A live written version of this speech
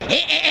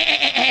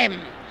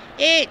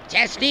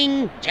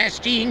Testing,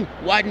 testing.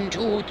 1,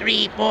 2,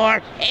 3,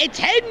 4.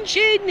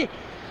 Attention!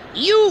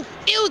 You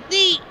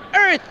filthy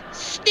earth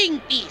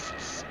stink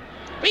beasts.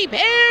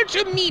 Prepare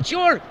to meet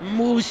your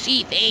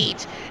moosey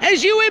fate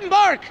as you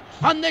embark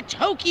on the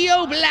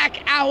Tokyo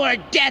Black Hour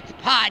Death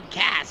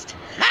Podcast.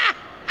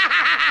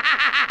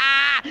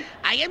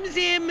 I am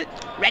Zim,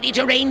 ready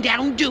to rain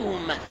down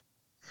doom.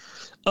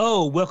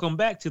 Oh, welcome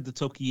back to the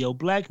Tokyo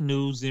Black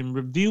News in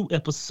Review,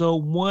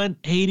 episode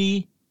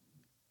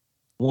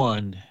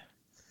 181.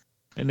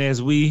 And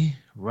as we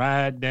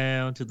ride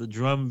down to the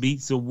drum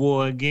beats of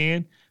war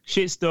again,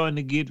 shit's starting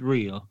to get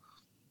real.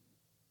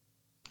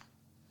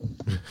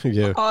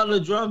 Yeah. All the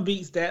drum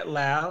beats that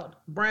loud.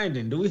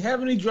 Brandon, do we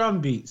have any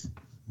drum beats?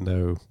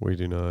 No, we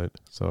do not.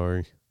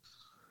 Sorry.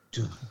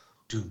 Do.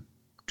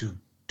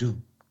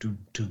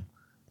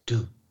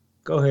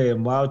 Go ahead,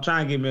 Mo. I was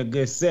trying to give me a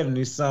good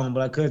 70s song,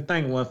 but I couldn't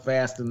think of one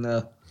fast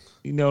enough.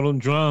 You know them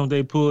drums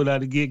they pulled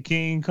out to get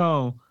King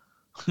Kong?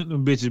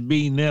 Them bitches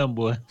beating them,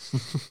 boy.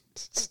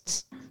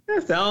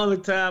 That's the only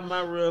time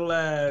I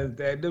realized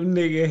that them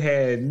niggas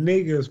had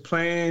niggas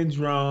playing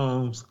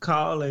drums,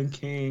 calling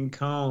King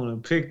Kong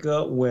and pick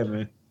up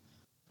women.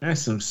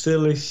 That's some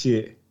silly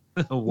shit.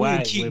 Why?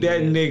 You keep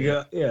that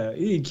nigga,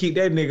 you can keep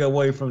that nigga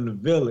away from the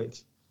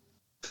village.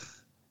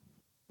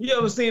 You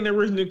ever seen the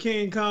original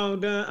King Kong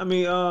done? I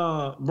mean,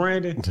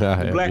 Brandon,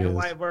 the black and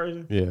white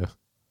version? Yeah.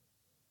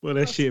 Well,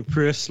 that shit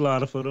pure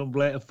slaughter for them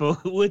black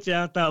folk. What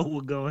y'all thought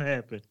was gonna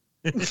happen?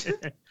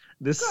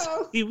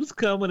 He was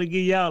coming to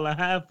give y'all a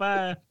high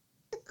five.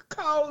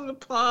 Calling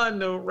upon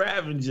the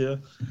Ravager.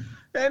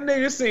 That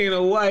nigga seen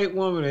a white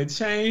woman and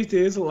changed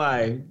his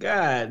life.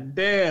 God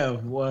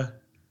damn, boy.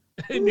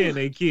 And then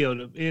they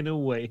killed him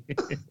anyway.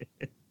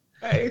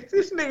 Hey,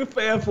 this nigga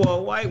fell for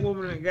a white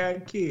woman and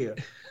got killed.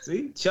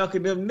 See,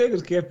 chucking them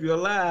niggas kept you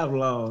alive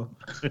long.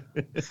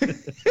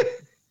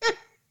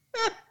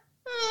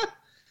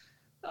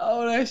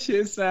 Oh, that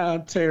shit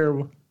sound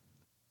terrible.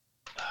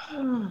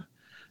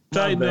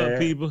 Tighten up,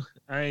 people.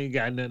 I ain't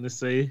got nothing to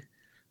say.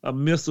 A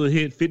missile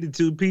hit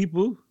 52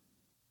 people.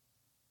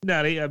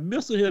 Now, a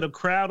missile hit a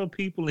crowd of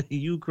people in the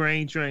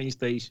Ukraine train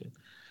station.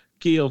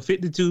 Killed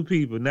 52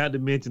 people, not to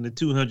mention the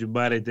 200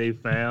 bodies they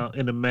found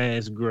in a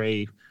mass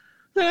grave.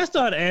 Then I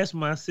started asking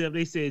myself,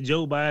 they said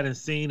Joe Biden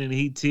seen it and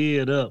he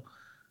teared up.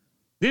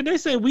 Didn't they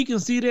say we can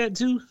see that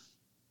too?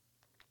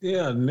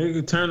 Yeah,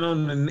 nigga, turn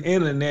on the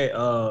internet,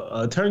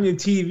 turn your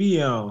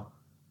TV on.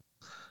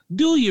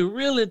 Do you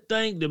really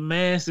think the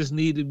masses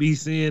need to be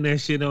seeing that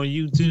shit on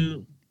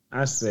YouTube?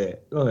 I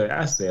said, go ahead.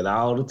 I said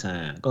all the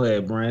time. Go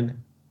ahead,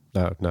 Brandon.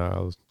 No, I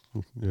was,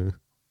 yeah.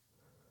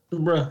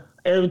 Bruh,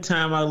 every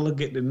time I look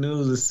at the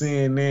news of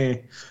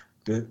CNN,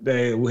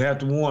 we have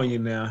to warn you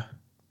now.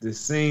 The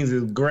scenes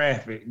is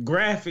graphic.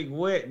 Graphic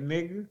what,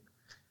 nigga?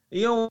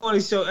 You don't want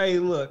to show, hey,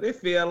 look, they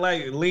feel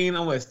like lean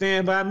on what,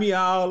 stand by me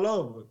all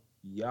over.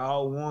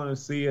 Y'all want to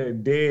see a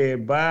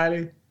dead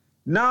body?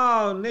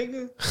 No,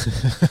 nigga.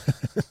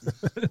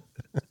 What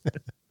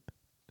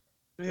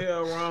the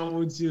hell wrong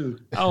with you?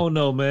 I don't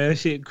know, man. That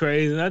shit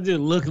crazy. I just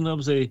looking up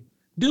and say,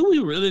 do we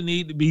really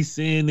need to be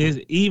seeing this,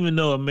 even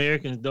though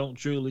Americans don't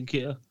truly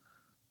care?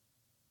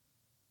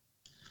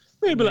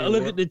 Maybe like,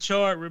 look at the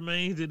chart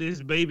remains of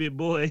this baby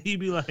boy. He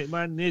be like,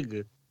 my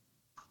nigga.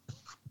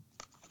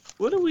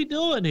 What are we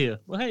doing here?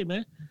 Well, hey,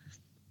 man.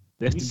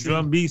 That's the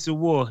drum beats of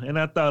war. And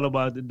I thought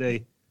about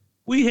today.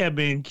 We have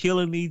been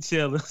killing each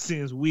other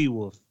since we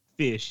were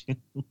fish.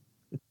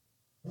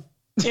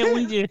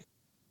 And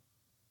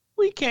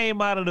we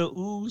came out of the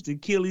ooze to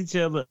kill each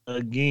other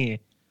again.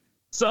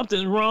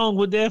 Something's wrong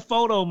with that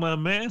photo, my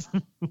man.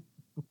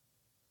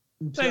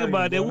 Think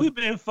about that. We've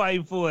been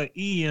fighting for an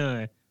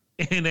eon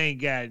and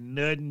ain't got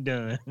nothing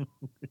done.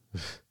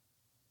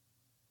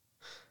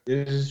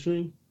 This is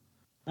true.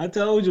 I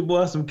told you,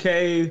 boy, some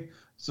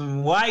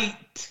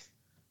white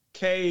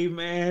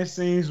caveman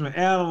scenes from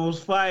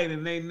animals fighting,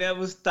 and they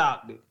never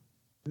stopped it.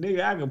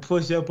 Nigga, I can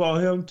push up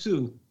on him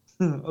too.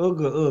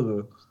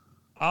 Ugga.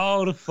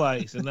 All the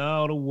fights and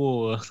all the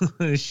wars,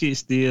 shit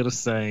still the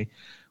same.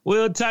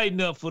 We'll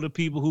tighten up for the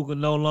people who can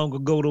no longer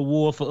go to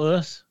war for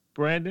us,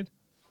 Brandon.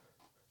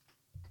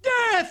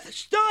 Death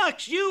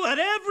stalks you at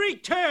every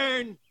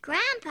turn.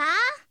 Grandpa?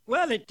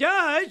 Well, it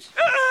does.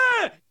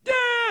 Ah!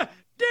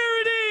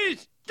 There it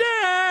is.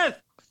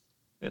 Death.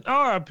 And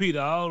RIP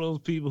to all those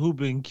people who've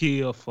been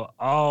killed for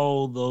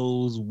all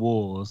those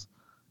wars.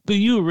 Do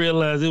you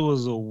realize it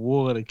was a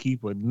war to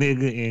keep a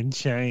nigga in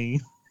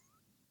chains?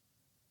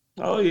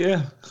 Oh,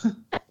 yeah.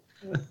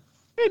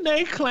 And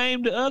they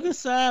claimed the other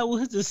side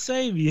was the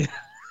savior.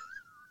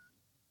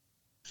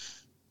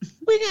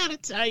 We gotta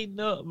tighten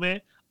up,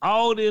 man.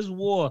 All this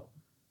war,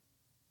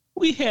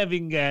 we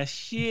haven't got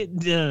shit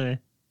done.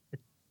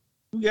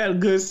 We got a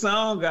good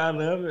song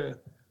out of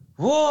it.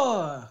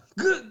 War,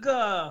 good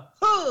God,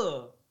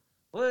 huh?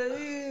 What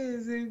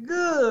is it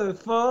good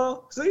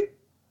for? See?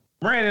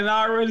 Brandon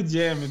already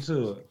jamming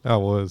to it. I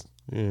was.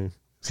 Yeah.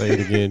 Say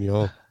it again,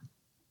 y'all.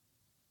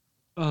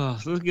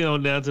 So let's get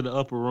on down to the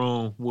upper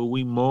room where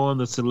we mourn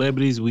the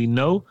celebrities we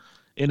know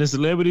And the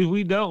celebrities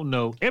we don't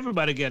know,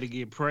 everybody got to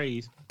get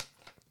praise.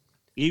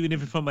 Even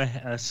if it's from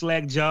a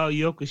slack jaw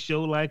yoker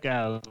show like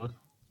ours.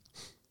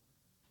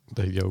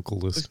 The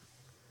yokelist.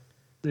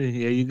 There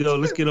you go.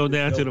 Let's get on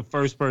down to the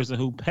first person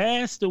who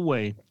passed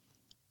away.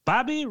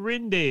 Bobby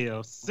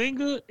Rendell,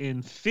 singer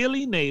and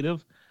Philly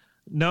native,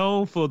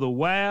 known for the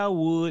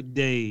Wildwood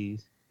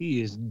Days.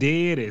 He is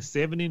dead at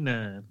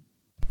 79.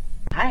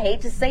 I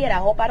hate to say it. I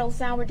hope I don't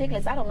sound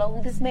ridiculous. I don't know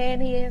who this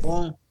man is.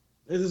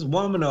 Is this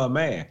woman or a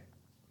man?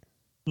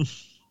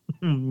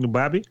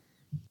 Bobby?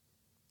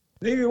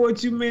 Nigga,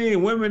 what you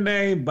mean? Women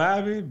named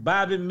Bobby?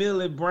 Bobby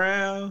Millie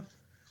Brown?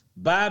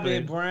 Bobby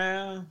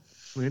Brown?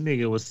 That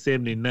nigga was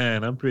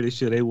 79. I'm pretty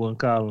sure they wouldn't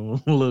call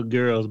them little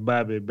girls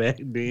Bobby back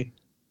then.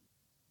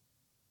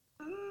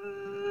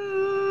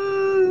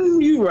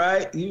 You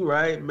right,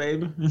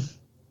 baby.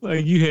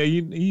 Like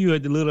you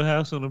had the Little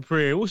House on the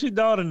Prairie. What's your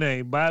daughter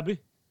name, Bobby?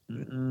 She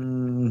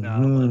need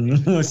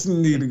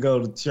to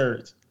go to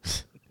church.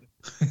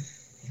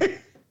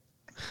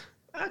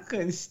 I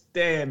couldn't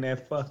stand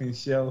that fucking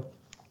show.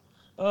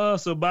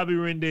 So Bobby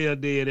Rendell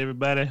dead,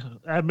 everybody.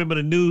 I remember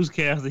the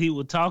newscaster. He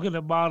was talking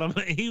about him.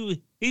 He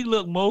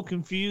looked more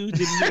confused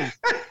than me.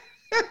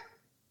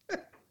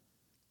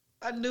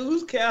 A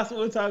newscaster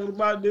was talking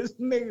about this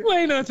nigga. Well,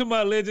 ain't nothing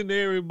about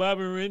legendary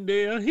Bobby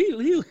Rendell. He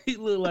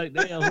looked like,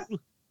 damn,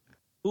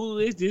 who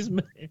is this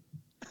man?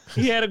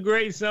 He had a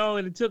great song,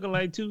 and it took him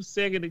like 2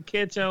 seconds to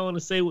catch on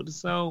and say what the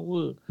song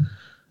was.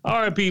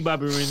 R.I.P.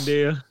 Bobby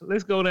Rendell.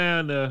 Let's go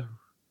down to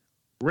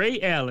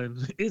Ray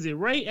Allen. Is it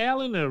Ray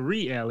Allen or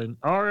Ree Allen?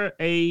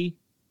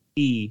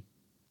 R-A-E.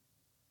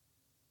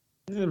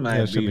 It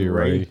might Should be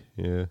Ray.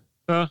 Yeah.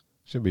 Huh?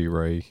 Should be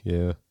Ray.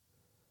 Yeah.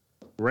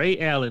 Ray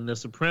Allen, the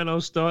Soprano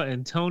star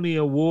and Tony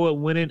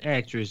Award-winning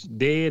actress,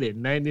 dead at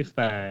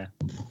 95.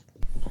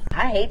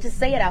 I hate to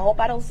say it. I hope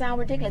I don't sound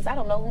ridiculous. I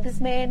don't know who this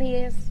man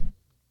is.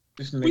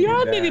 Well,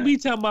 y'all nigga be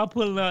talking about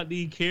pulling out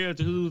these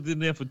characters who's in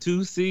there for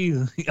 2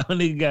 seasons. Y'all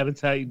nigga gotta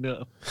tighten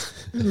up.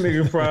 This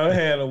nigga probably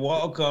had a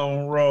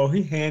walk-on role.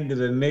 He handed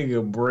a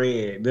nigga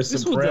bread. The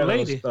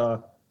Soprano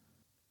star.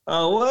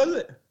 Oh, was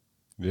it?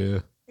 Yeah.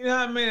 You know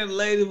how many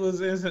lady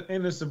was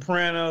in the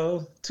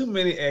Sopranos? Too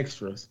many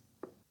extras.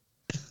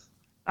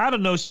 I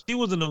don't know. She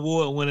was an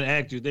award-winning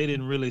actress. They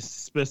didn't really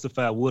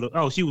specify what.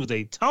 Oh, she was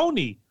a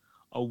Tony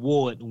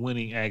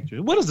Award-winning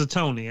actress. What is a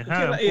Tony, and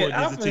how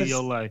important is it to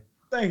your life?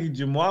 Thank you,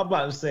 Jamal. I'm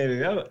about to say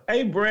that.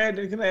 Hey,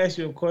 Brandon, can I ask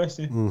you a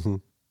question? Mm-hmm.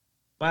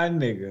 My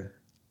nigga,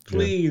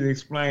 please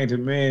explain to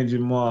me and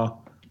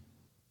Jamal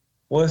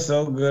what's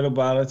so good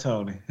about a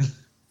Tony.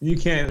 You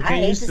can't. I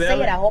hate to say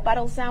it. I hope I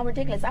don't sound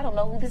ridiculous. I don't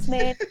know who this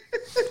man.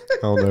 I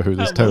don't know who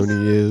this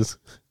Tony is.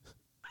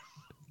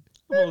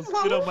 I'm gonna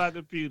spit on my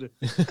computer.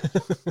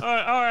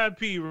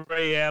 R.I.P.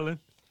 Ray Allen,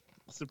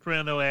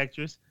 Soprano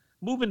actress.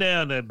 Moving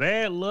down to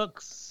Bad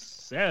Luck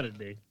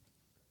Saturday.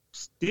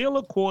 Still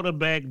a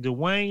quarterback,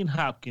 Dwayne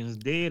Hopkins,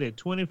 dead at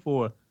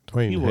 24.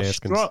 Dwayne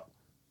Haskins.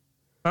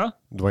 Huh?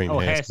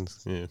 Dwayne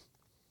Haskins. Yeah.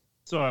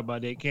 Sorry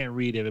about that. Can't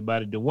read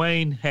everybody.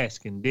 Dwayne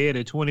Haskins, dead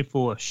at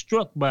 24,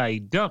 struck by a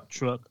dump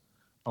truck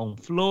on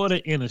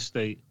Florida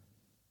Interstate.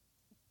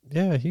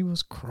 Yeah, he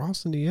was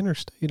crossing the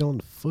interstate on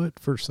foot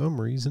for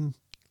some reason.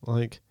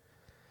 Like,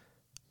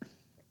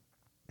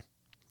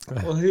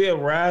 was he a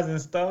rising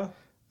star?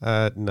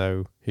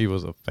 No, he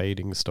was a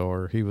fading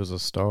star. He was a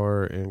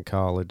star in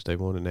college. They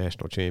won a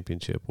national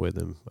championship with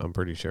him, I'm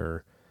pretty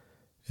sure.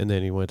 And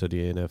then he went to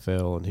the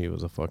NFL, and he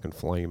was a fucking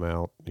flame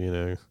out, you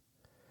know.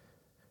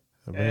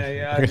 I mean,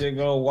 yeah, I just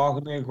go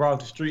walking in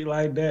across the street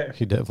like that.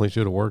 He definitely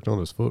should have worked on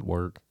his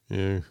footwork.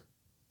 Yeah.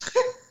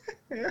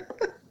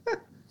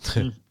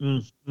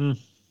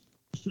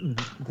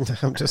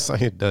 I'm just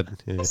saying,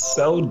 doesn't. Yeah.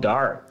 So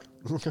dark.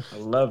 I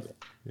love it.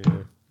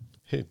 Yeah.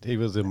 He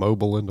was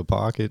immobile in the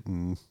pocket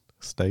and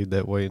stayed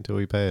that way until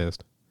he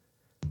passed.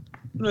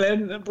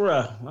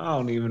 Bruh, I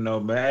don't even know,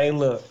 man. Hey,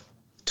 look.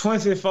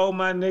 24,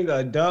 my nigga,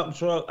 a dump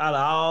truck out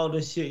of all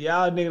this shit.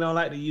 Y'all nigga don't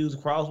like to use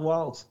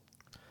crosswalks.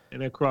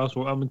 And that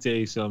crosswalk, I'm gonna tell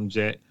you something,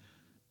 Jack.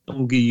 I'm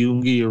gonna give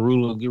you a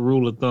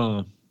rule of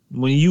thumb.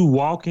 When you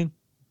walking,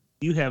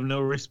 you have no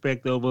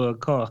respect over a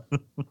car.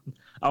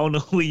 I don't know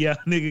where y'all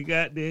nigga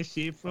got that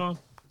shit from.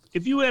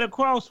 If you at a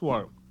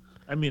crosswalk,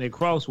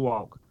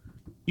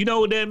 you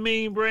know what that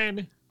mean,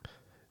 Brandon?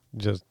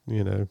 Just,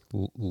 you know,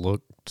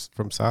 look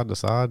from side to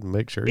side and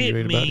make sure you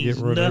ain't about to get It means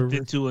run over.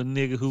 nothing to a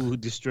nigga who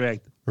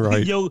distracted.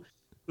 Right. Yo,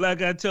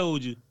 like I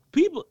told you,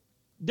 people,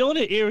 don't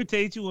it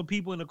irritate you when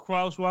people in the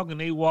crosswalk and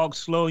they walk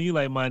slow and you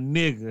like, my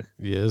nigga,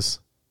 Yes.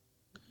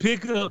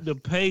 pick up the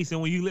pace.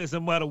 And when you let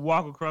somebody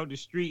walk across the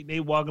street and they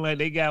walking like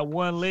they got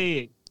one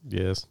leg.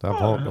 Yes. I've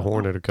honked the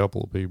horn at a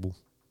couple of people.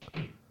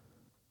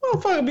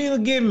 Motherfucker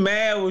be getting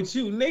mad with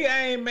you. Nigga,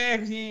 I ain't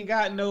mad because you ain't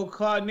got no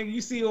car. Nigga, you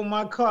see what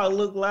my car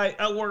look like?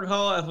 I work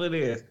hard for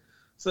this.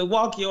 So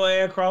walk your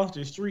ass across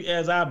the street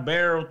as I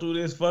barrel through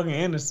this fucking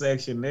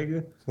intersection,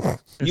 nigga.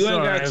 You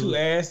ain't got two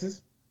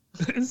asses.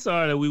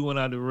 Sorry that we went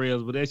out the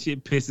rails, but that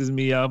shit pisses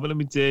me off. But let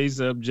me tell you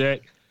something,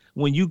 Jack.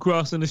 When you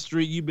crossing the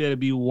street, you better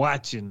be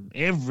watching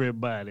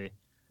everybody.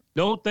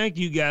 Don't think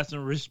you got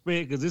some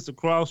respect because it's a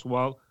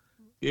crosswalk.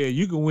 Yeah,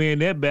 you can win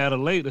that battle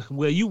later.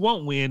 Well, you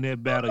won't win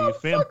that battle. Your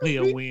family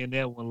will win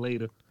that one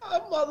later. A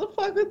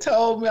motherfucker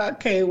told me I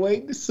can't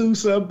wait to sue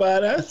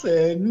somebody. I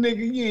said,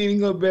 nigga, you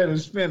ain't gonna better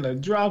spend a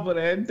drop of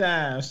that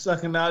dime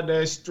sucking out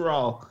that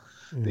straw.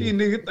 These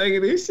niggas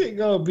thinking this shit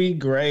gonna be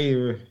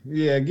gravy.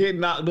 Yeah, get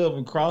knocked up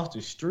across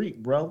the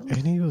street, brother.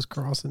 And he was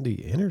crossing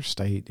the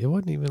interstate. It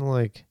wasn't even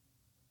like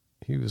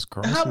he was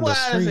crossing How the wide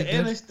street. is the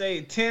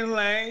interstate? 10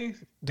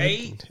 lanes?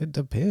 8? It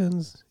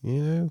depends,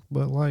 you know.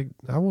 But like,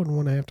 I wouldn't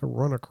want to have to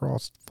run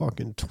across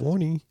fucking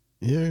 20.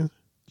 Yeah.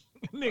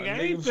 Nigga, I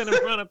ain't finna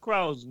run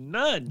across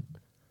none.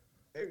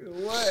 Nigga,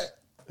 what?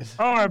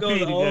 RP Go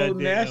to the Old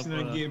goddamn, National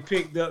and get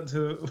picked up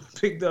to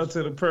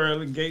the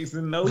pearly gates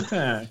in no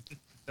time.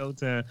 no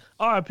time.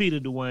 RP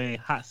to Dwayne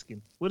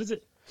Haskins. What is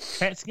it?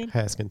 Haskins?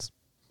 Haskins.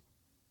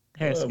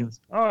 Haskins.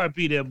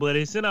 RP there,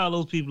 buddy. Send all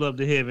those people up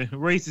to heaven.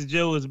 Racist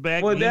Joe is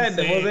back. Was that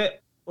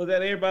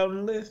everybody on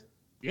the list?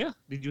 Yeah.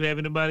 Did you have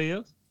anybody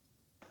else?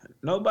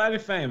 Nobody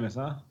famous,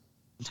 huh?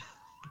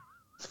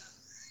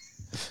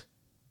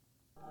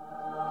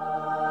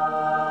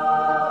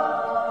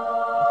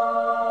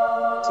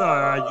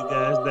 Sorry you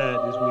guys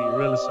died this week.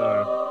 Really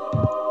sorry.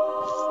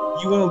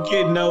 You won't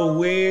get no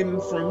win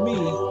from me.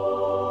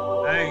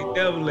 I ain't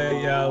never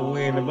let y'all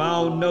win if I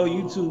don't know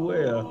you too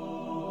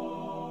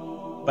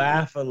well.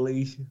 Bye,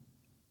 Felicia.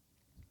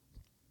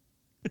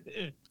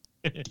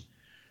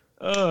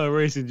 Oh,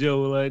 Racist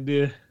Joe like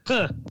this.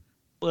 Huh.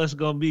 What's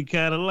gonna be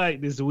kind of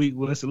like this week?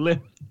 What's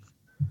 11?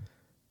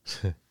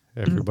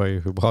 Everybody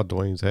who bought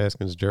Dwayne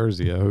Haskins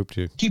jersey, I hope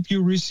you Keep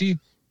your receipt.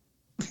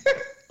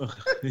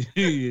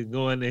 You're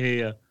going to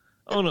hell.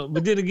 Oh no,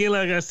 but then again,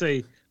 like I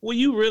say, when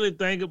you really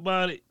think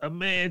about it, a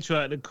man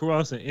tried to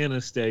cross an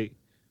interstate,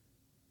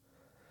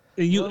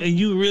 and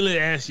you really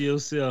ask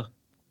yourself,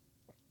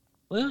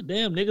 well,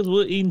 damn, niggas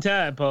were eating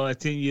Tide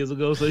Pods 10 years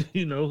ago, so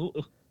you know.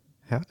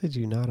 How did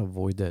you not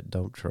avoid that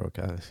dump truck?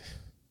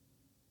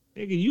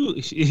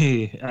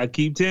 Nigga, I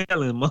keep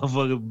telling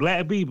motherfuckers,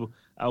 black people,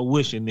 I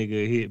wish a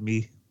nigga hit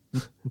me.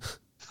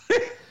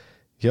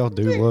 Y'all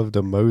do love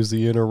to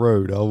mosey in a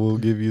road. I will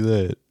give you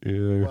that.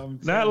 Yeah.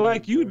 Not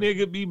like you,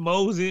 nigga, be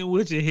moseying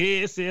with your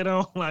headset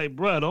on. Like,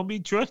 bro, don't be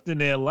trusting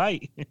that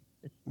light.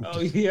 Oh,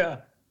 yeah.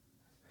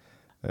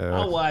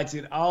 I watch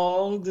it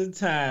all the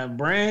time.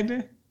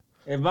 Brandon,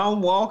 if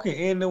I'm walking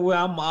anywhere,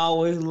 I'm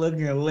always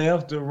looking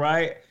left or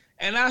right.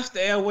 And I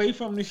stay away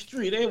from the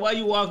street. Hey, why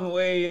you walking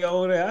way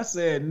over there? I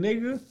said,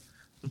 nigga,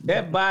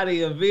 that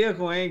body of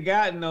vehicle ain't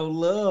got no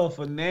love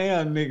for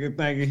now, nigga,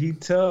 thinking he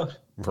tough.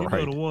 You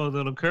know the ones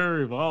on the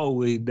curve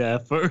always die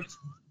first.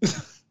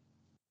 It's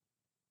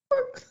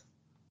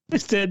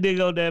that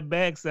nigga on that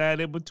backside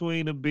in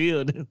between the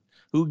buildings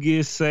who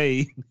gets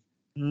saved.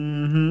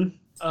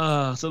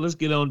 Mm-hmm. So let's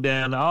get on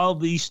down. All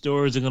these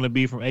stories are going to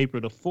be from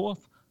April the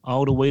 4th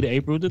all the way to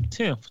April the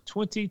 10th,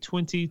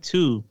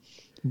 2022.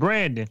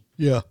 Brandon.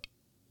 Yeah.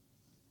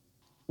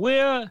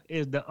 Where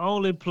is the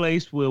only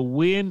place where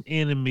wind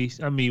energy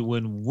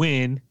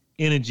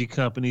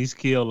companies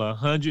kill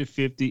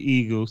 150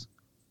 eagles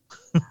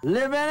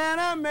Living in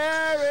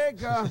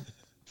America.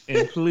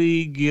 and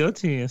plead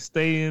guilty and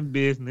stay in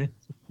business?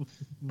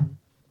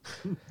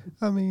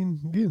 I mean,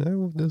 you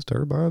know, those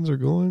turbines are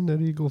going.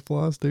 That eagle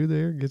flies through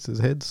there, gets his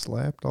head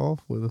slapped off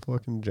with a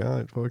fucking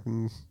giant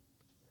fucking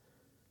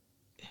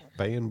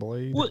fan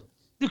blade. What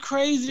the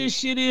craziest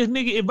shit is,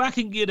 nigga, if I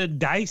can get a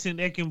Dyson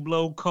that can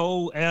blow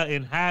cold air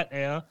and hot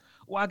air,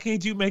 why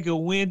can't you make a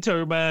wind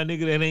turbine,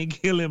 nigga, that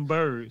ain't killing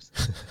birds?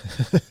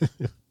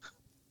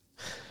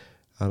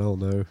 I don't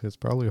know. It's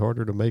probably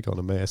harder to make on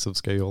a massive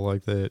scale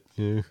like that.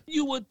 Yeah.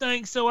 You would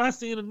think so. I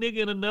seen a nigga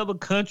in another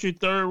country,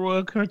 third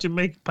world country,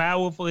 make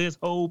power for his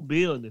whole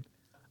building.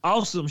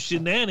 Awesome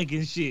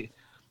shenanigans shit.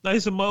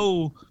 Like some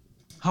old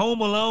Home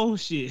Alone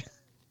shit.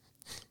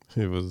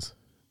 It was,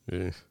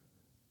 yeah.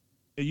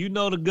 And you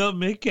know the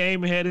government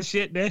came and had to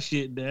shut that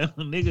shit down.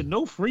 Nigga,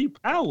 no free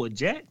power,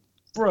 Jack.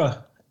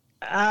 Bruh,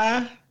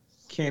 I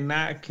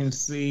cannot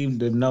conceive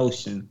the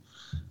notion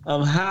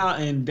of how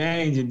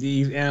endangered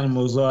these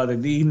animals are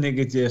that these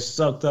niggas just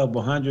sucked up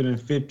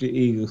 150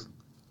 eagles.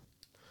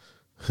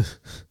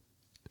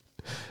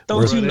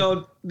 Don't you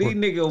know these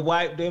niggas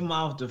wiped them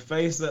off the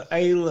face of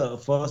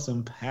look for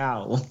some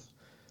power.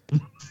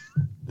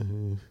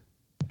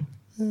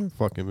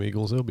 Fucking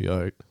eagles, they'll be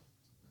all right.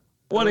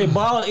 What, a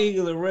bald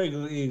eagle or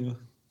regular eagle?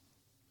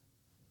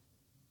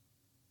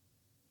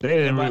 I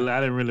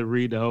didn't really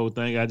read the whole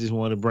thing. I just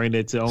want to bring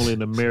that to only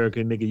in America,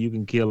 nigga, you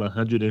can kill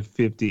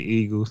 150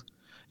 eagles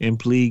and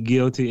plead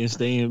guilty and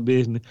stay in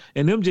business.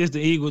 And them just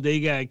the eagles they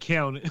got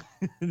counted.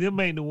 Them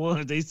ain't the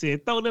ones they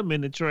said, throw them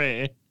in the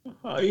trash.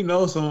 Oh, you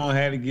know someone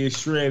had to get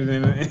shredded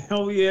in it.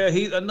 Oh, yeah,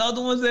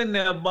 another one's in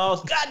there,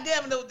 boss. God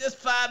damn it, it was just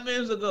 5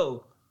 minutes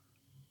ago.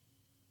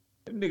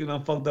 That nigga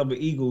done fucked up an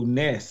eagle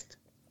nest.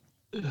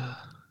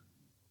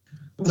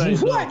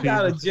 What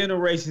kind of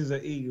generations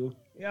of eagle?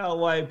 Y'all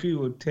white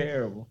people are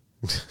terrible.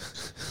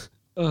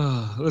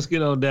 Let's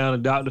get on down to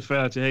Dr.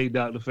 Fauci. Hey,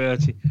 Dr.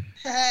 Fauci.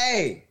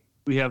 Hey.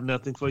 We have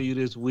nothing for you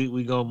this week.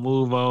 We're going to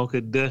move on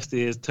because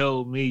Dusty has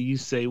told me you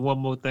say one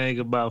more thing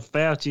about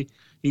Fauci,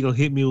 he going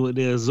to hit me with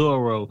their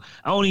Zorro.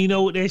 I don't even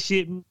know what that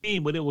shit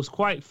mean, but it was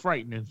quite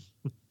frightening.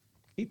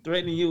 He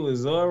threatening you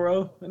with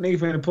Zorro? That nigga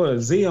finna put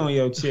a Z on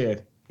your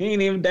chest. He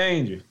ain't even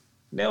dangerous.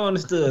 Never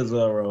understood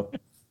Zorro.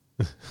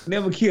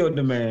 Never killed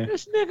the man.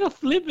 This nigga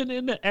flipping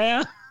in the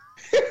air.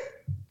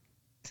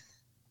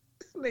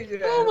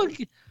 Oh my,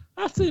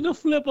 I seen him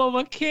flip over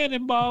a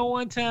cannonball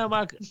one time.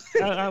 I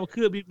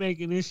could be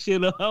making this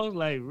shit up. I was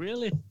like,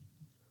 really?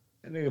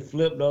 That nigga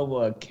flipped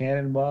over a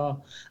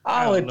cannonball.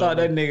 I always thought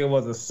that nigga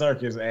was a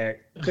circus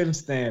act. Couldn't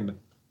stand him.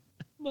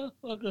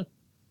 Motherfucker.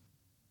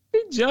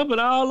 He jumping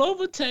all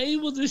over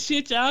tables and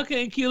shit. Y'all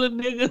can't kill a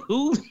nigga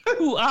who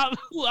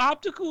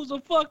opticals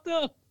are fucked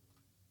up.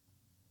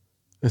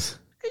 Can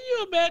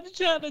you imagine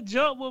trying to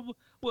jump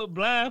with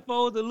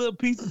blindfolds and little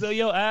pieces of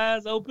your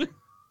eyes open?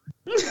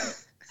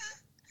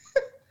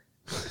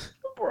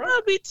 Bro,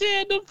 I be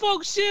tearing them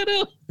folks shit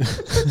up.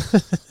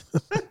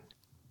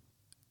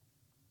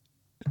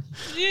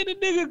 Yeah, the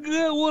nigga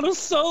good with a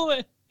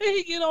sword.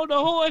 He get on the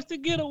horse to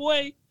get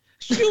away.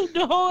 Shoot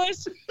the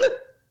horse.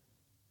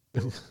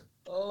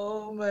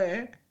 Oh,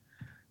 man.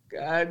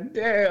 God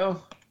damn.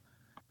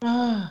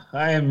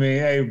 I mean,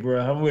 hey, bro,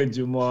 I'm with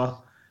you, Ma.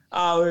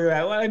 Oh,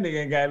 like, why that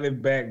nigga got his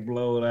back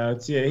blown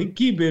out? Yeah, he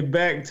keep his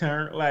back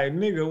turned. Like,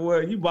 nigga,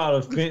 what? You bought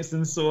a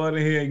fencing sword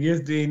in here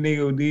against these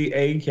nigga with these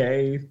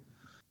AKs.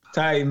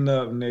 Tighten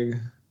up, nigga.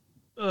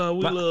 We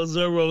love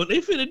Zorro.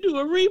 They finna do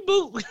a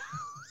reboot.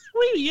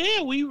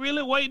 we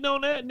really waiting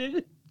on that,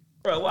 nigga.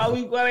 Bro,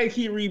 why they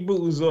keep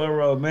rebooting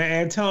Zorro, man?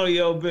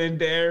 Antonio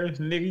Banderas,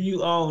 nigga,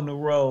 you own the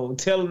role.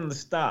 Tell him to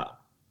stop.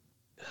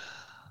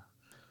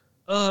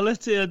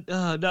 Let's tell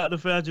Dr.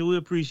 Fauci, we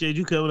appreciate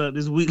you coming up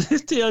this week.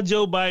 Let's tell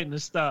Joe Biden to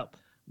stop.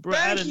 Bro,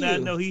 I did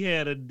not know he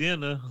had a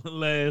dinner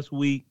last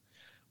week.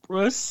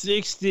 Bro,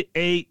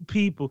 68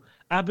 people.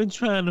 I've been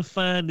trying to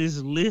find this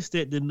list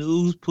that the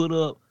news put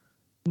up.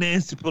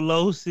 Nancy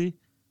Pelosi,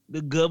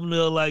 the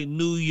governor of like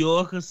New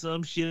York or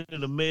some shit,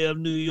 and the mayor of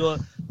New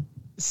York.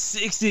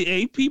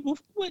 68 people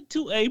went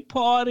to a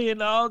party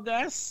and all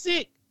got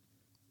sick.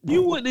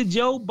 You went to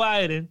Joe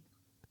Biden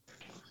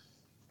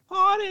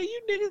party and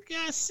you niggas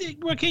got sick,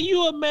 bro. Can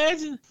you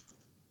imagine?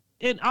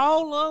 And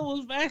all of them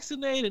was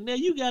vaccinated. Now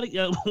you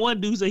gotta,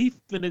 one dude said he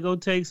finna go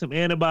take some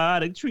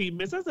antibiotic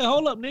treatments. I said,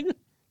 hold up, nigga.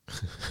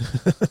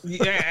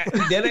 Yeah,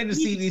 that ain't the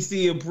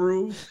CDC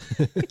approved.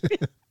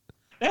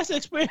 That's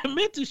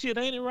experimental shit,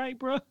 ain't it right,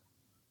 bro?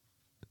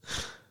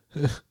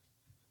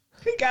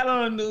 He got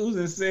on the news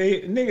and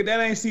said, nigga, that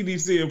ain't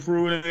CDC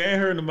approved. I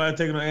ain't heard nobody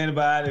taking no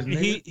antibiotics,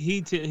 nigga.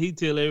 He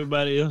tell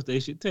everybody else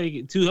they should take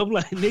it too. I'm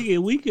like, nigga,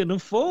 we can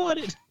afford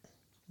it.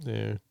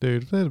 Yeah,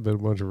 dude, if that had been a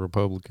bunch of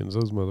Republicans,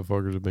 those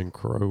motherfuckers have been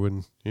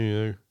crowing, you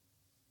know.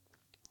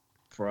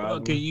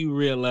 Probably. Okay, you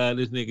realize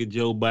this nigga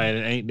Joe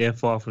Biden ain't that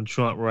far from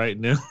Trump right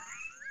now.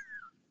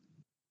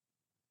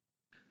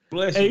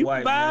 Bless a you,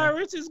 white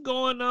virus man. is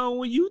going on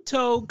when you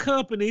told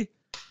company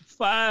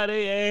fire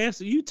their ass.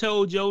 You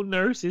told your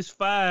nurses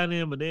fire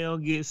them, but they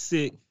don't get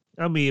sick.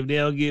 I mean, if they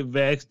don't get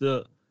vaxxed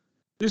up.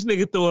 This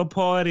nigga throw a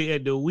party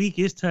at the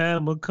weakest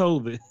time of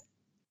COVID.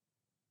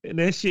 And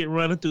that shit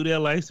running through their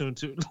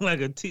license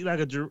like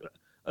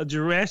a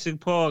Jurassic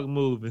Park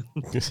movie.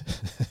 This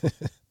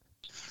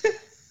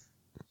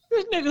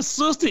nigga's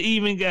sister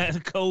even got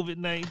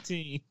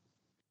COVID-19.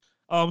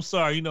 Oh, I'm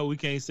sorry. You know we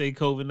can't say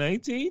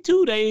COVID-19.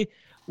 Today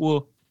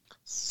will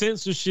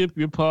censorship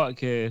your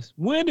podcast.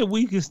 When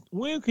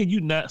can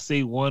you not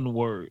say one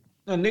word?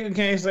 A nigga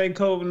can't say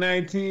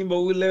COVID-19,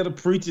 but we let a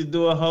preacher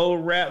do a whole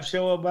rap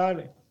show about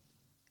it.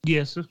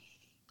 Yes, sir.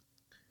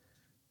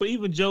 But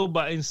even Joe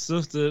Biden's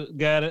sister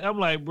got it. I'm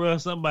like, bro,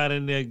 somebody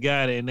in there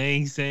got it, and they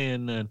ain't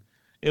saying nothing.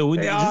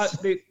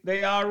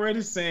 They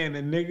already saying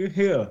it, nigga.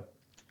 Here,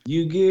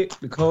 you get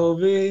the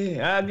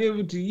COVID, I'll give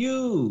it to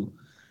you.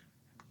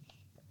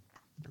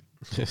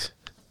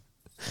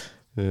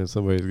 Yeah,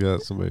 somebody's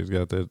got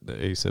that the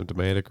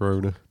asymptomatic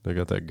Rona. They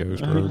got that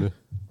ghost Rona.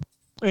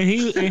 And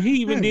he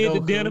even did the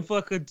dinner for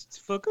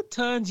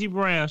Ketanji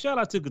Brown. Shout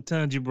out to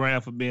Ketanji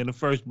Brown for being the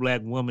first black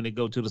woman to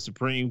go to the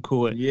Supreme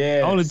Court.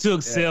 Yeah, only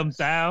took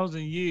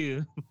 7,000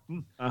 years.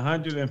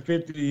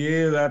 150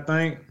 years, I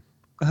think.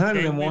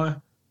 101.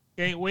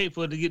 Can't wait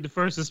for it to get the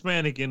first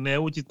Hispanic in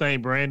there. What you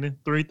think, Brandon?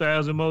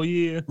 3,000 more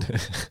years?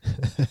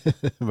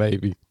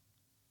 Maybe.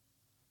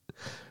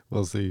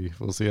 We'll see.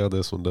 We'll see how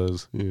this one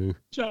does. Yeah.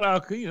 Shout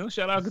out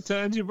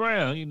Ketanji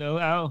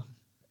Brown.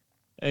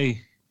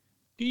 Hey.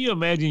 Can you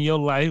imagine your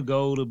life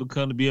goal to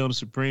be on the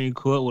Supreme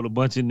Court with a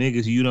bunch of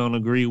niggas you don't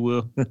agree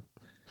with?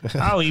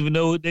 I don't even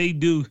know what they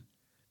do.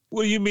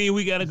 What do you mean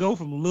we got to go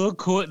from little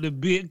court to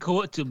big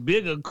court to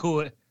bigger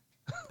court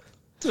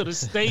to the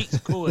state's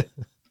court?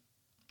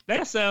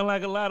 That sounds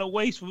like a lot of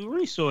wasteful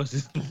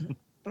resources.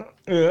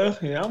 Yeah,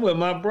 I'm with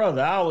my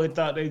brother. I always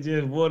thought they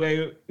just wore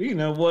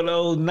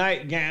those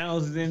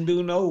nightgowns and didn't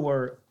do no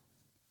work.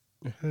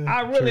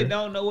 I really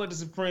don't know what the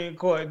Supreme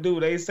Court do.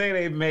 They say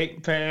they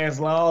pass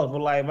laws, but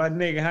like, my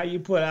nigga, how you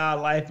put our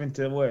life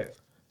into what?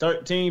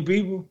 13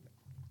 people?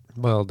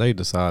 Well, they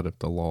decide if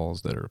the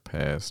laws that are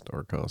passed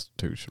are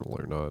constitutional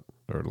or not,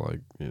 or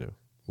like,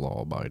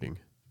 law abiding.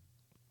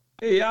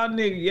 Hey, y'all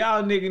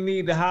nigga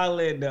need to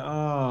holler at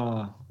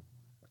the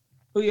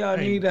who y'all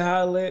need to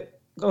holler at?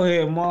 Go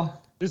ahead, Ma.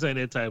 This ain't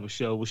that type of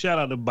show. Well, shout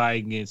out to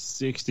Biden getting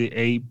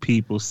 68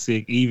 people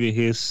sick, even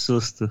his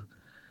sister,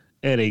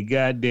 at a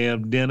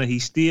goddamn dinner. He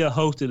still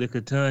hosted the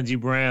Ketanji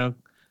Brown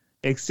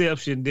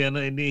exception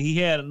dinner, and then he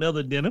had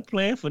another dinner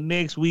planned for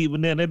next week,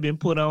 but then they've been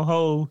put on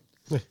hold.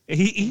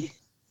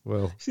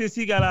 Since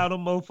he got all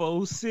them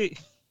mofos sick,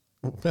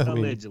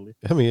 allegedly.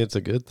 It's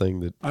a good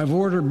thing that I've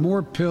ordered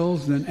more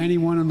pills than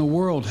anyone in the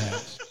world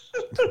has.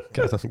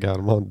 got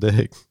him on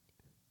deck.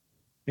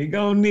 He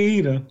gonna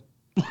need them.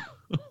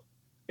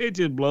 It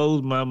just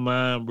blows my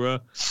mind, bro.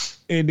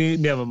 And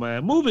then, never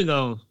mind. Moving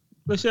on.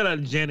 Let's shout out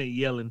to Janet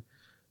Yellen.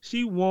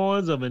 She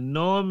warns of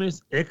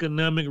enormous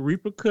economic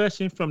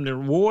repercussion from the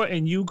war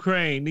in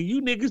Ukraine. Now,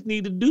 you niggas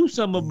need to do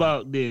something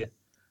about this.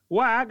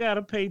 Why I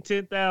gotta pay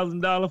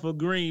 $10,000 for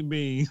green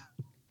beans?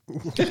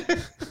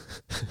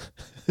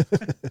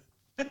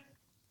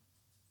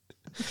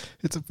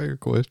 It's a fair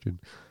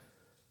question.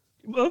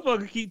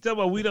 Motherfucker keep talking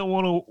about we don't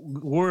want to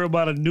worry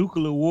about a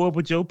nuclear war,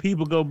 but your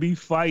people gonna be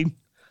fighting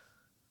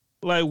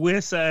like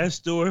West Side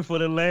Story for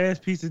the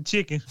last piece of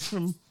chicken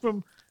from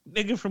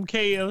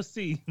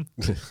KLC.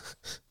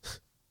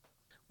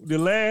 The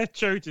last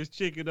church's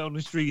chicken on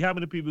the street. How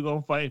many people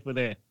gonna fight for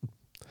that?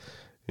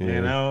 Yeah.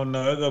 Man, I don't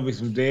know. There's gonna be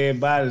some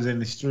dead bodies in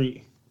the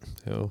street.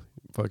 Hell,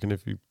 fucking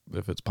if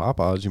it's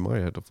Popeyes, you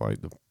might have to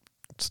fight the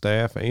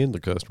staff and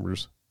the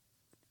customers.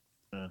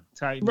 Bro,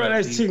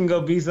 that chicken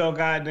gonna be so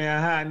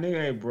goddamn hot,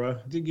 nigga. Hey, bro,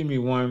 just give me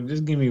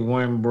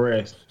one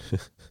breast.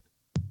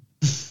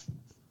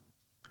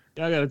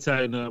 Y'all gotta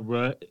tighten up,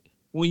 bro.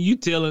 When you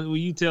tell, and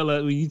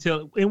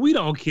we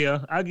don't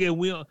care. I guess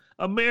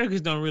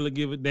Americans don't really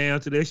give it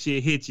down till that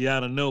shit hit you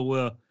out of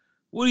nowhere.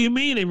 What do you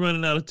mean they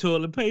running out of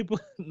toilet paper?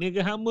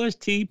 Nigga, how much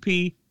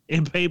TP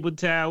and paper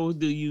towels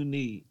do you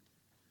need?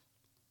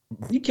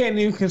 You can't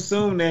even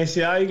consume that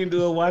shit. All you can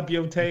do is wipe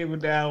your table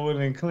down with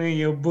it and clean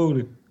your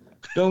booty.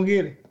 Don't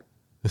get it.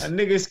 A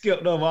nigga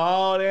skipped over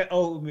all that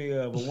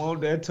oatmeal, but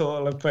want that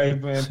toilet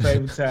paper and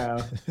paper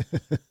towel.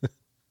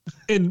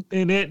 And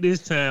at this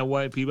time,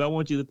 white people, I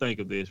want you to think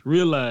of this.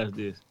 Realize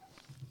this.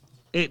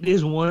 At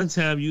this one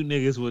time, you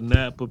niggas were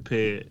not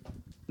prepared.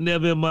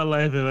 Never in my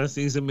life have I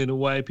seen so many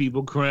white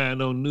people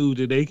crying on news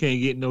that they can't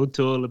get no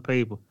toilet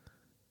paper.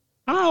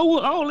 I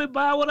only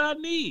buy what I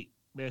need.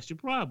 That's your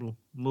problem.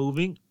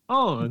 Moving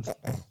on.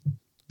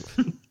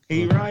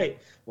 He right.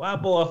 Why,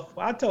 boy?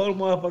 I told him,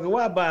 motherfucker,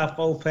 why buy a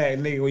 4-pack,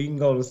 nigga, when you can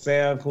go to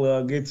Sound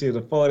Club, get you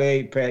the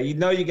 48-pack? You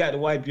know you got to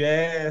wipe your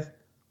ass.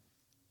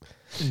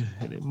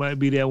 And it might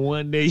be that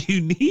one day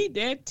you need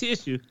that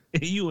tissue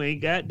and you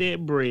ain't got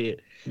that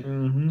bread.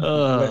 Mm-hmm.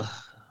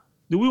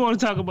 Do we want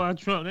to talk about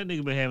Trump? That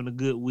nigga been having a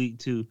good week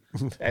too.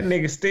 That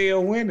nigga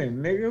still winning,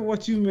 nigga.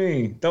 What you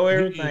mean? Throw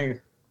everything.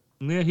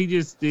 Yeah,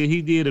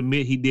 he did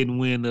admit he didn't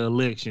win the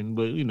election,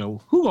 but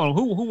who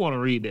want to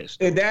read that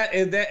stuff?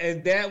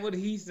 Is that what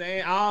he's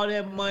saying? All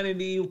that money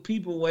these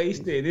people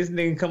wasted. This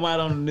nigga come out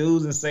on the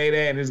news and say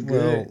that and it's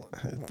good.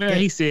 Man,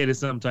 he said it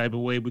some type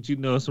of way, but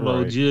some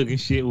old jug and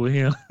shit with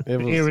him.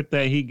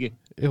 Everything he get.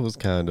 It was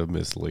kind of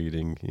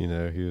misleading, He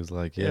was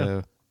like,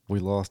 yeah, we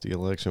lost the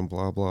election,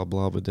 blah blah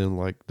blah, but then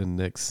like the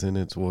next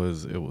sentence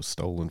was it was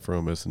stolen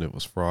from us and it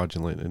was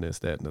fraudulent and this,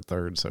 that, and the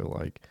third. So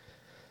like,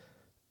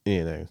 he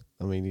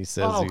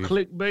says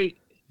clickbait.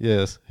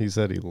 Yes, he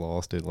said he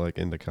lost it like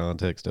in the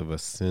context of a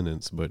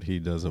sentence, but he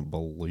doesn't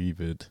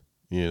believe it,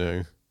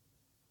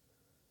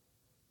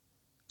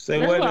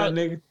 Say what now,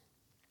 nigga?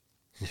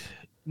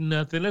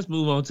 Nothing. Let's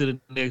move on to the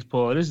next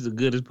part. This is the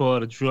goodest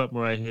part of Trump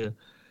right here.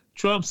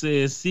 Trump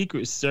says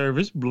Secret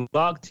Service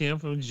blocked him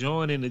from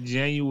joining the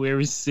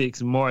January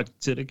 6th march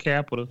to the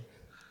Capitol.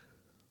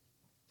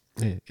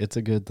 Yeah, it's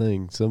a good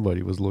thing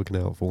somebody was looking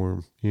out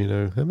for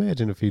him.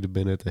 Imagine if he'd have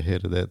been at the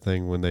head of that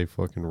thing when they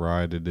fucking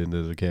rioted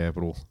into the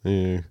Capitol.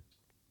 Yeah.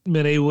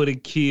 Man, they would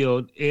have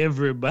killed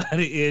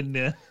everybody in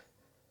there.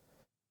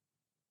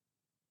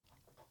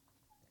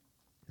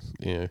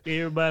 Yeah.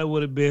 Everybody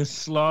would have been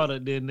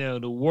slaughtered in there.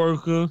 The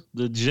worker,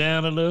 the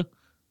janitor,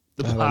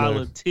 the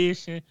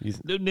politician.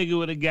 Them nigga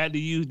would have got to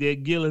use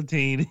that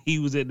guillotine. He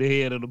was at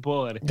the head of the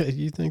party.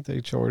 You think they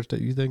charged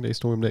it? You think they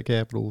stormed that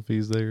Capitol if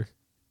he's there?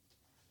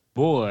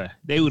 Boy,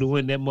 they would have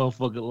went that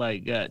motherfucker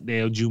like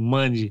goddamn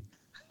Jumanji.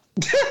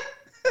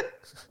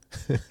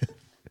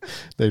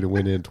 They'd have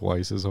went in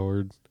twice as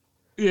hard.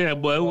 Yeah,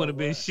 boy, it would have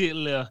been shit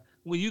left.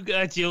 When you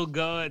got your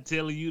guard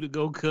telling you to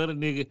go cut a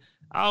nigga,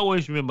 I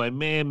always remember a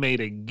man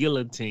made a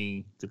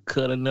guillotine to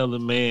cut another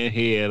man's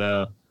head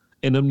off.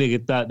 And them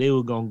niggas thought they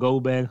were going to go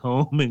back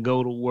home and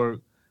go to work.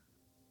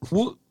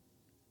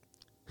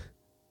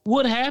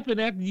 What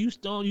happened after you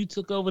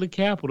took over the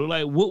Capitol?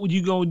 Like, what were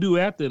you going to do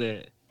after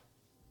that?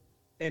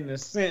 In the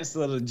sense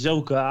of the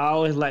Joker, I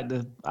always like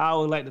to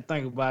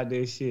think about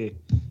this shit.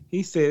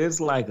 He said it's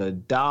like a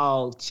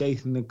dog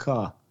chasing the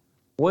car.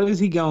 What is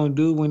he gonna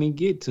do when he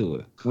get to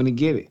it? When he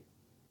get it?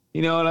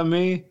 You know what I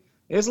mean?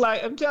 It's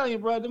like, I'm telling you,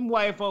 bro, them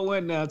white folk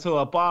went down, tore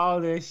up all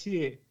that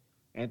shit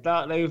and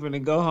thought they was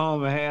finna go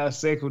home and have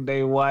sex with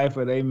their wife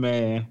or their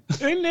man.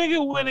 That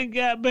nigga went and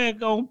got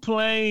back on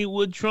plane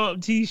with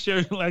Trump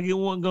t-shirt like it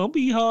wasn't gonna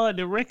be hard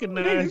to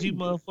recognize you,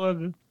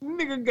 motherfucker.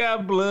 Nigga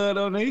got blood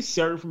on his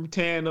shirt from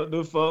tearing up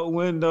the fuck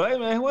window. Hey,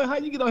 man, how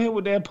you get on here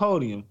with that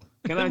podium?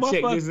 Can I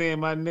check this in,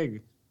 my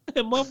nigga?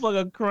 That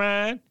motherfucker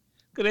crying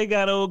because they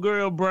got old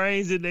girl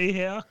brains in their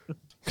hair.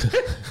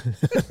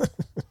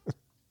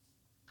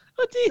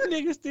 But these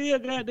niggas still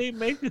got they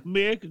Make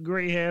America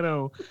Great hat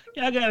on.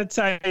 Y'all gotta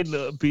tighten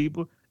up,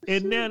 people.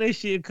 And now that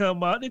shit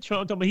come out, that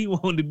Trump talking about he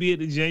wanted to be at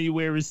the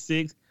January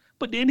 6th,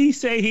 but then he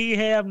say he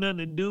have nothing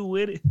to do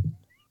with it.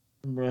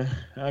 Bruh,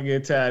 I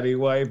get tired of these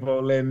white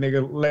folk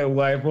let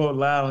white folk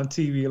lie on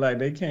TV like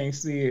they can't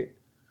see it.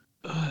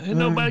 And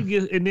nobody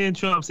gets. And then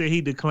Trump said he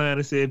declined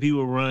and said if he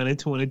would run in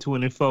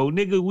 2024,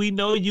 nigga, we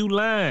know you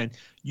lying.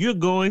 You're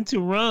going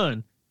to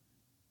run.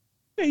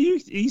 And you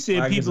said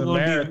like people it's a gonna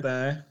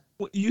marathon.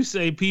 You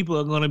say people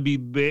are going to be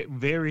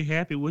very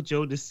happy with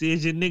your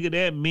decision, nigga.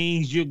 That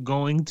means you're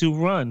going to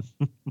run.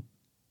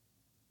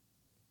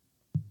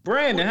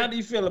 Brandon, how do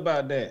you feel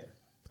about that?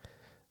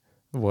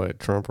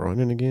 What, Trump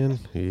running again?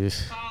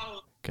 Yes.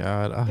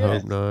 God, I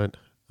hope not.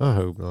 I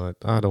hope not.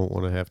 I don't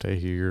want to have to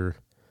hear.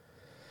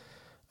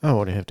 I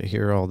want to have to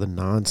hear all the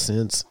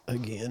nonsense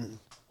again.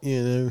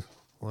 You know,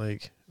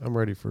 like I'm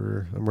ready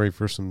for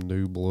some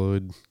new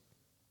blood.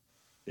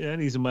 Yeah, I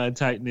need somebody to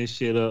tighten this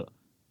shit up.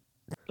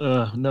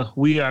 No,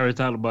 we already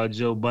talked about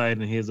Joe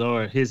Biden and his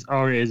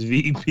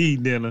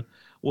RSVP dinner.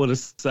 What a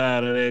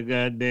side of that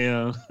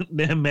goddamn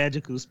that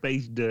magical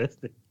space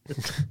dust.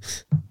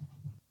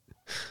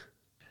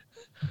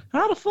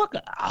 How the fuck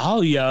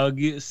all y'all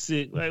get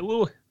sick? Like,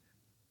 well,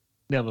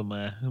 never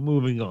mind.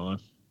 Moving on.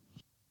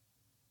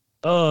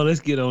 Oh, let's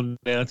get on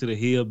down to the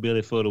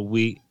hillbilly for the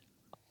week.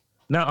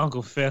 Not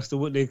Uncle Fester.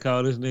 What they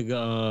call this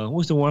nigga?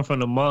 What's the one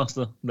from the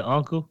Monster? The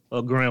uncle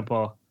or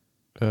grandpa?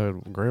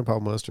 Grandpa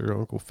Monster,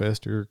 Uncle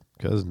Fester,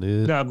 Cousin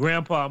Ed. No,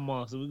 Grandpa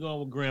Monster. We're going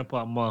with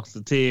Grandpa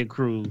Monster, Ted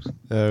Cruz.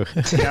 Oh.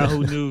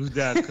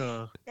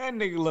 YahooNews.com. That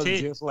nigga look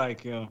just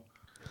like him.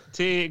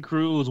 Ted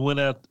Cruz went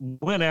after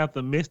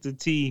Mr.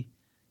 T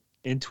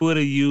and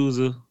Twitter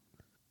user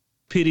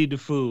Pity the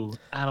Fool.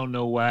 I don't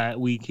know why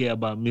we care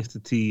about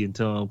Mr. T and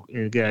Tom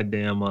and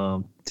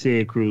goddamn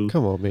Ted Cruz.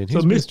 Come on, man.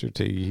 He's Mr.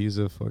 T. He's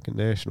a fucking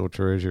national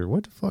treasure.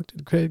 What the fuck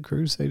did Ted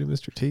Cruz say to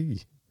Mr.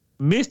 T?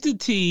 Mr.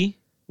 T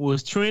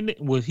was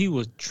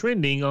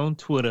trending on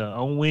Twitter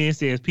on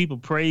Wednesday as people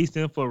praised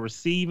him for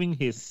receiving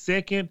his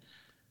second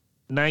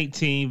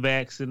 19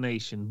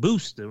 vaccination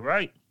booster,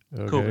 right?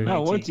 Okay.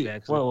 COVID-19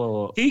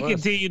 vaccine. He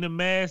continued to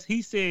mask.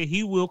 He said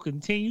he will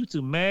continue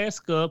to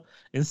mask up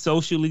and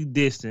socially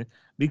distance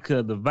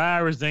because the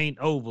virus ain't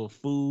over,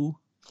 fool.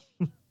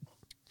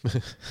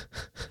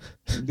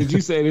 Did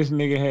you say this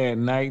nigga had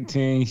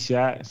 19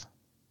 shots?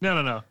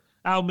 No.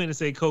 I was meant to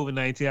say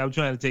COVID-19. I was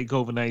trying to take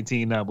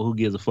COVID-19 out, but who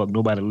gives a fuck?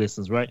 Nobody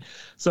listens, right?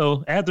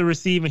 So after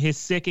receiving his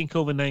second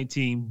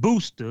COVID-19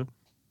 booster,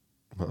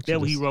 that's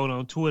what he wrote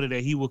on Twitter,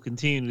 that he will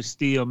continue to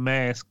still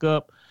mask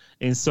up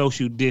and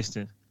social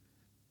distance.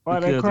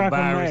 Because the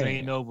virus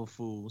ain't over,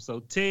 fool. So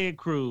Ted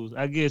Cruz,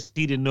 I guess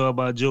he didn't know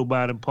about Joe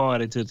Biden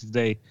party till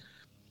today.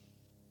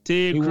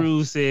 Ted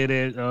Cruz said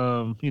that,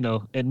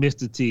 at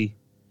Mr. T,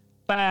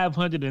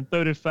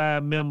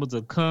 535 members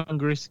of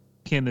Congress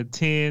can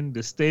attend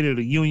the State of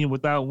the Union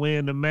without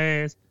wearing the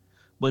mask,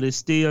 but it's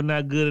still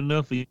not good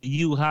enough for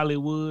you,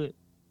 Hollywood.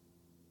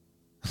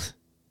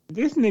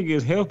 This nigga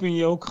is helping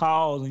your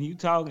cause and you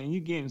talking and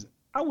you getting...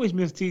 I wish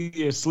Mr. T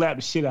just slapped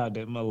the shit out of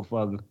that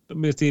motherfucker. But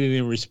Mr. T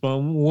didn't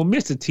respond. When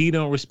Mr. T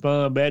don't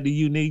respond back to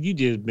you, nigga, you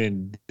just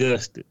been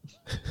dusted.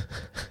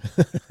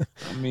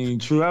 I mean,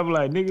 true. I'm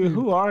like, nigga,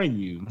 who are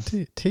you?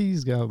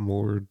 T's got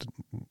more.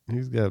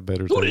 He's got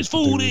better who things this to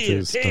do fool with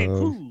is? his Ted time.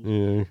 Cruz.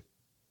 Yeah.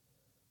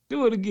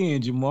 Do it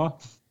again,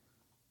 Jamal.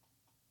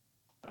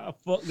 I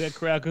fucked that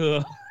cracker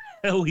up.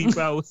 Hell, he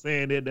probably was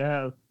saying at the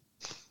house.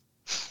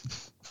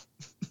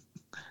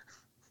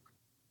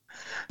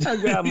 I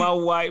got my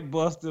white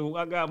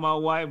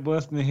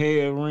busting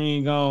head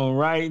ring on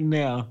right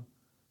now.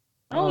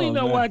 I don't even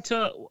know why.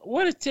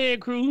 What is Ted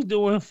Cruz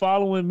doing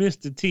following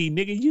Mr. T?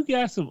 Nigga, you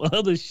got some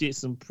other shit,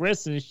 some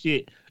pressing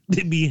shit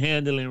to be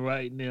handling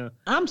right now.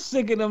 I'm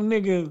sick of them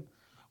niggas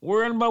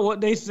worrying about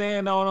what they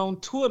saying on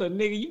Twitter.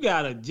 Nigga, you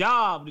got a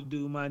job to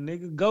do, my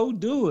nigga. Go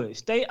do it.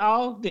 Stay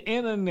off the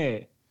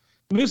internet.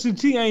 Mr.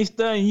 T ain't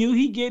studying you.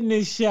 He getting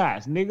his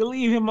shots. Nigga,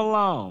 leave him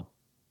alone.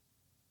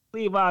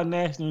 Leave our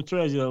national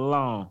treasure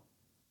alone.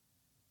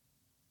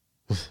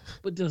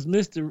 But does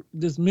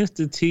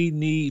Mr. T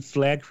need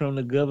flack from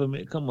the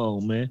government? Come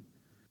on, man.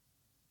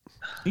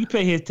 He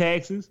pay his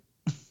taxes.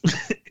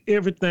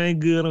 Everything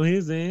good on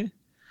his end.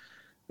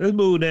 Let's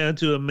move down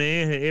to a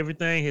man.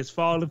 Everything has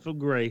fallen from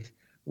grace.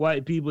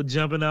 White people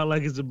jumping out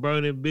like it's a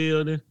burning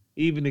building.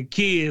 Even the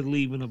kids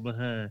leaving them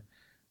behind.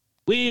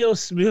 Will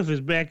Smith is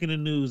back in the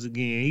news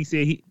again. He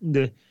said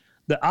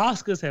the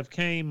Oscars have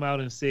came out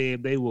and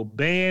said they will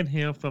ban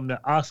him from the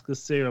Oscar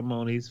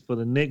ceremonies for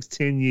the next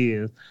 10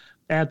 years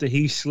after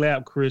he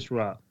slapped Chris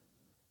Rock.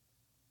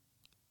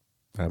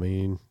 I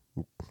mean,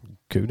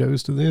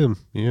 kudos to them.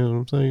 You know what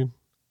I'm saying?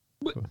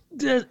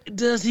 But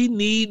does he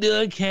need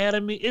the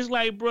Academy? It's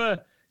like, bruh,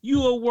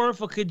 you are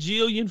worth a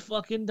cajillion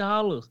fucking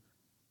dollars.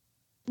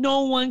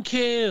 No one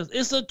cares.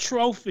 It's a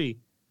trophy.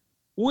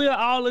 Where are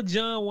all the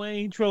John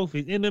Wayne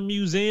trophies in the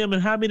museum,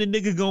 and how many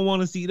niggas gonna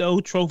want to see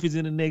those trophies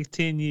in the next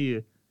 10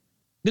 years?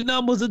 The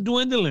numbers are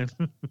dwindling.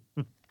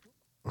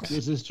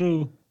 This is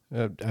true.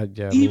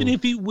 Even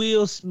if he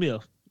Will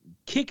Smith,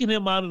 kicking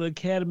him out of the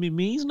Academy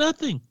means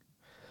nothing.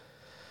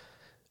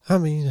 I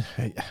mean,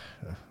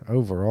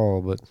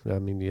 overall, but I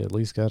mean, you at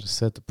least got to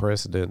set the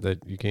precedent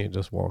that you can't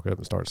just walk up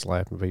and start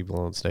slapping people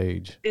on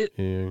stage.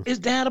 Is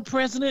that a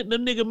precedent? The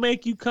nigga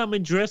make you come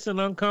and dress in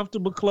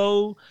uncomfortable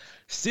clothes,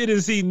 sit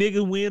and see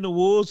niggas win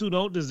awards who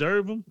don't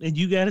deserve them, and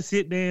you got to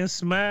sit there and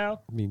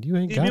smile? I mean, you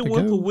ain't if got to it go.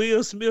 weren't for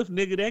Will Smith,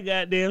 nigga, that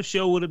goddamn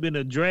show would have been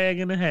a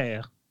drag and a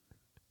half.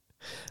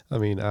 I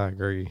mean, I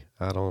agree.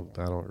 I don't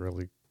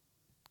really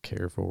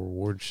care for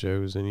award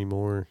shows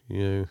anymore, you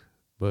know.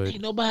 But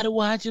ain't nobody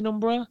watching them,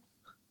 bro.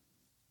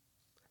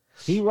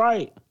 He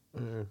right.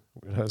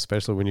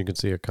 Especially when you can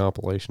see a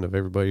compilation of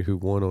everybody who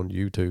won on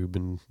YouTube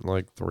and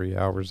like 3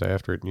 hours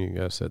after it, and you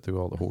got to sit through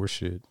all the horse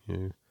shit. You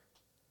know?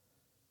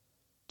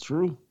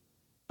 True.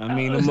 I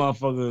mean, the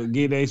motherfucker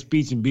get their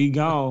speech and be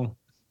gone.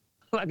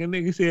 Like a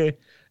nigga said,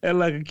 that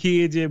like a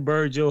kid just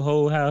burned your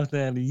whole house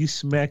down and you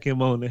smack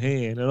him on the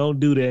hand. Now, don't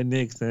do that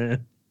next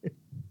time.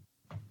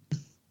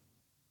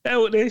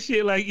 That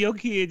shit like your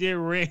kid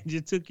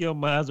just took your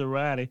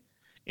Maserati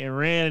and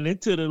ran it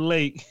into the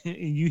lake and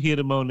you hit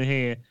him on the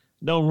hand.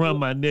 Don't run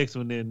my next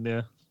one in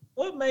there.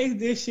 What makes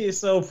this shit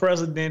so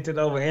precedented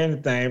over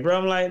anything, bro?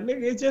 I'm like,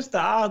 nigga, it's just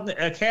the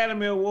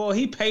Academy Award.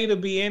 He paid to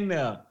be in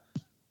there.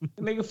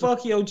 Nigga,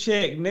 fuck your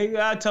check, nigga.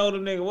 I told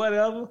him, nigga,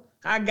 whatever.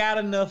 I got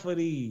enough of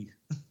these.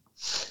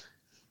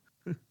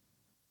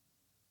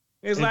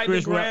 It's and like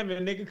Chris the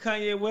Grammy. Nigga,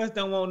 Kanye West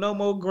don't want no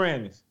more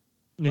Grammys.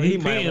 Yeah, he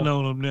paying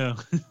on them now.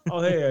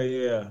 Oh, hell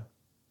yeah.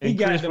 He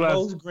got Chris the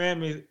most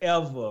Grammys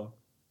ever.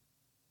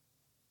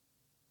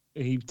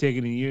 He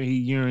taking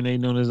he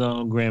urinating on his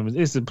own Grammys.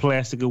 It's a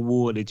plastic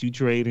award that you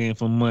trade in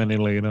for money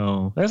later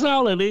on. That's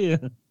all it is.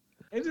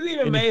 It's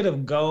even made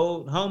of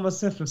gold. Homer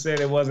Simpson said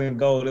it wasn't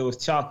gold, it was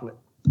chocolate.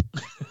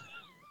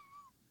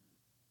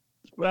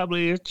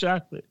 Probably is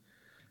chocolate.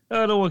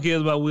 Oh, no one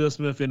cares about Will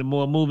Smith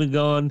anymore. Moving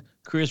on,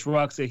 Chris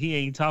Rock said he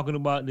ain't talking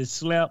about this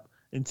slap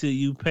until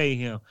you pay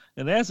him.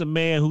 And that's a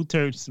man who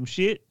turned some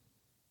shit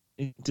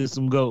into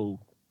some gold.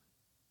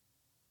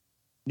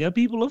 Now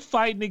people are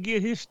fighting to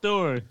get his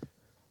story.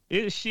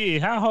 It's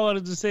shit. How hard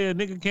is it to say a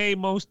nigga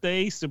came on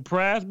stage,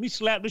 surprised me,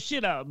 slapped the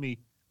shit out of me?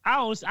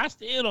 I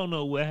still don't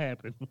know what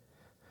happened.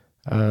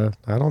 I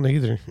don't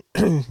either.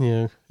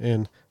 Yeah.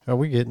 And are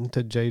we getting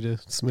to Jada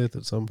Smith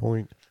at some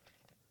point?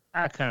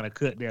 I kind of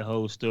cut that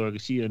whole story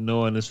because she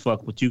annoying as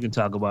fuck, but you can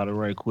talk about it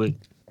right quick.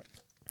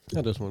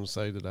 I just want to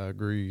say that I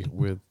agree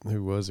with,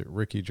 who was it,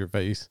 Ricky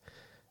Gervais.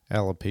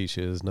 Alopecia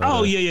is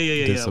not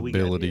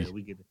disability.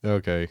 We get it.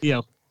 Okay.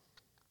 Yeah.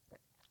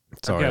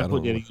 Sorry, I gotta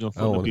put that in your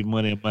fuck up your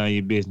money and mind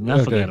your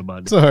business. I forgot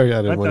about that. Sorry,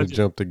 I didn't want to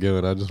jump the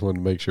gun. I just wanted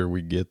to make sure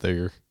we get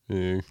there.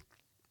 Yeah.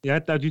 Yeah, I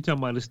thought you were talking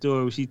about the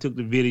story where she took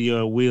the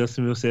video and Will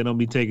Smith said, don't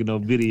be taking no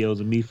videos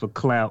of me for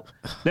clout.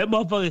 That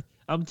motherfucker,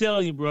 I'm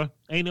telling you, bro,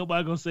 ain't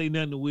nobody gonna say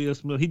nothing to Will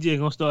Smith. He just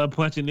gonna start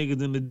punching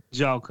niggas in the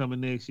jaw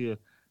coming next year.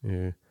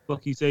 Yeah.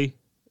 Fuck you say?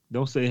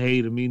 Don't say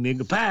hey to me,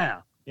 nigga.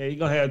 Pow! Yeah, you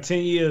gonna have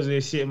 10 years of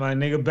this shit, my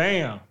nigga.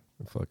 Bam!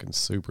 A fucking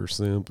super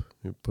simp.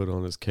 He put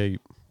on his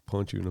cape,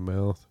 punch you in the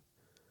mouth.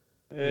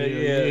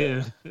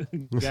 Yeah.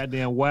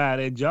 Goddamn wide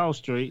that jaw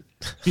straight.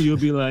 You'll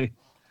be like,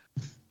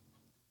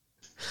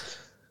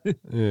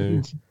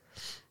 yeah.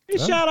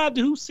 Shout out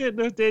to who sent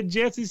us that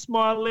Jesse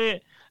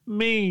Smollett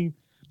meme.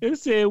 It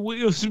said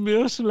Will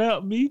Smith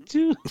slapped me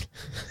too.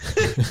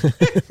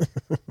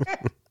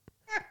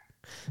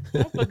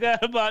 I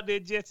forgot about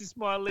that Jesse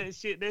Smollett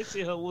shit. That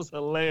shit was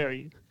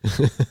hilarious.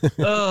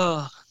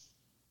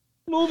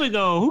 Moving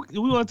on. We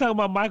want to talk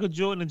about Michael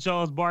Jordan and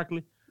Charles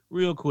Barkley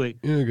real quick.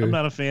 Okay. I'm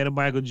not a fan of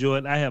Michael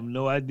Jordan. I have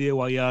no idea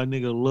why y'all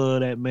niggas love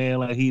that man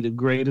like he the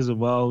greatest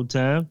of all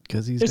time.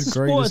 Because he's the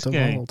greatest of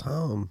all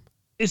time.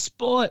 It's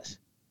sports.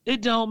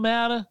 It don't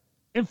matter.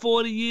 In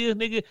 40 years,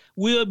 nigga,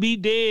 we'll be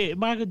dead.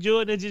 Michael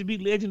Jordan will just be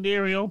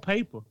legendary on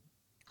paper.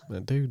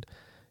 Dude,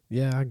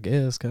 yeah, I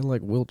guess. Kind of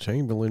like Wilt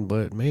Chamberlain,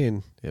 but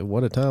man,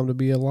 what a time to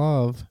be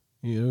alive.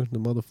 You know, the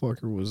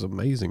motherfucker was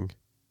amazing.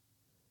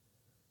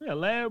 Yeah,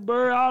 Larry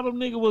Bird, all them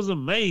niggas was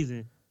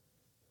amazing.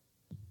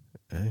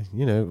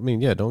 You know, I mean,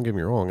 yeah, don't get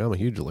me wrong. I'm a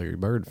huge Larry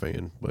Bird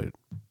fan, but,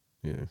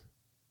 yeah,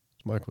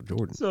 it's Michael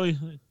Jordan. So,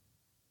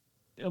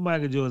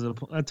 Michael Jordan,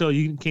 I told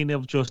you can't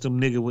never trust them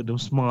nigga with them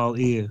small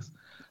ears.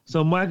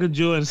 So Michael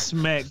Jordan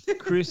smacked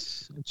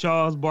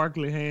Charles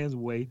Barkley hands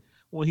away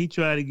when he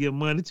tried to give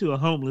money to a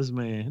homeless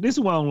man. This is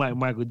why I don't like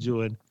Michael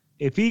Jordan.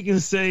 If he can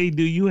say,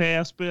 do you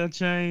have spare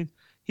change?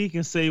 He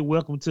can say,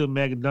 welcome to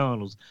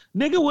McDonald's.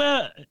 Nigga,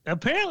 well,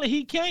 apparently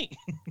he can't.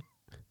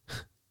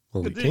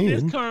 Well, he in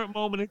this current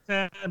moment in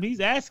time, he's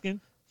asking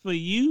for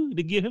you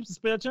to give him some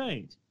spare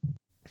change.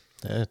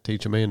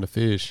 Teach a man to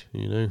fish,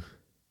 you know.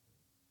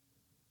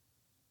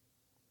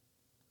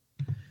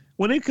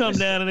 When it comes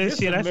down to that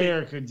shit, I say,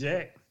 America,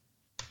 Jack.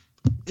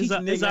 Teach a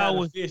nigga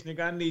how to fish, nigga.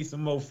 I need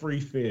some more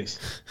free fish.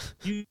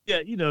 you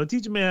know,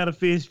 teach a man how to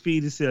fish,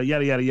 feed himself,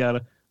 yada yada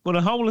yada. But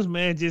a homeless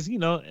man just, you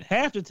know,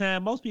 half the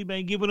time most people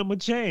ain't giving him a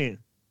chance.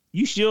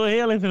 You sure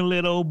hell ain't finna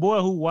let old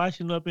boy who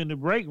washing up in the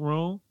break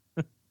room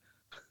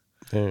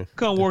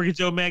come work at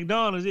your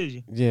McDonald's, is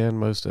you? Yeah, and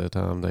most of the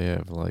time they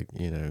have, like,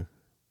 you know,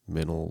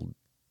 mental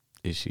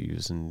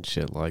issues and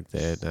shit like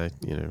that.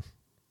 You know.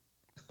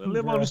 I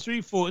live on the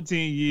street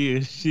 14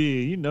 years.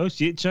 Shit, you know,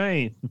 shit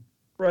changed.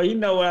 Bro, you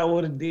know what I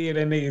would have did?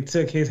 That nigga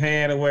took his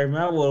hand away from me.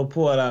 I would have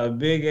pulled out a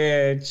big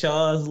ass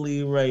Charles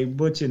Lee Ray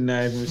butcher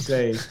knife and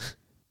say,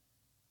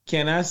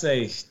 "Can I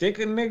say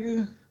sticker,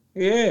 nigga?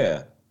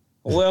 Yeah.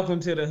 Welcome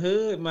to the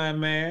hood, my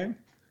man."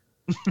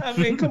 I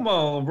mean, come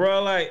on,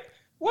 bro. Like,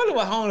 what do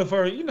a homeless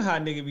person? You know how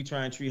nigga be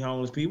trying to treat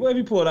homeless people. What if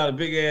he pulled out a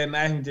big ass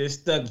knife and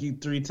just stuck you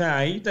 3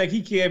 times? You think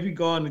he care if you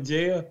going to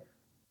jail?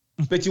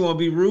 Bet you won't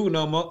be rude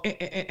no more.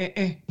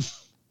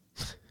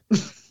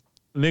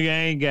 Nigga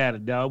ain't got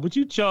it, dog. But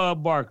you Charles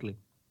Barkley.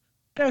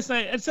 That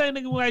same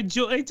nigga like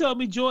they told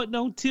me Jordan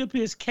don't tip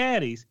his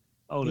caddies.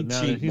 Oh, He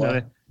now cheap, you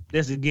know boy.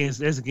 that's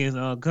against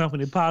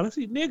company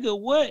policy. Nigga,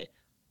 what?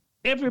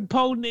 Every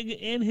poor nigga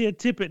in here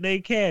tipping they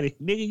caddy.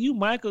 Nigga, you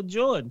Michael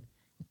Jordan.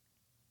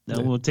 I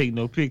don't want to take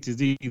no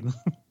pictures either.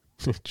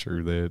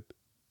 True that.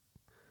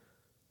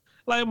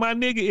 Like, my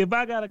nigga, if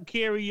I gotta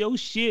carry your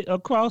shit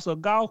across a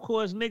golf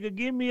course, nigga,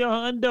 give me a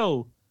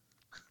hundo.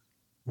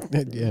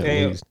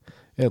 Yeah,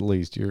 at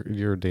least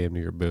you're damn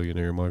near a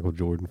billionaire, Michael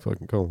Jordan.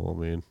 Fucking come on,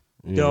 man.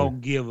 You Don't know.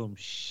 give them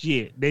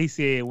shit. They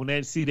said when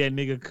they see that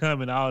nigga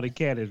coming, all the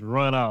caddies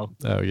run off.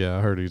 Oh yeah,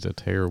 I heard he's a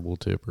terrible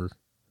tipper.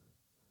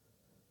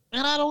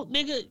 And I don't,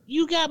 nigga,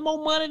 you got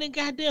more money than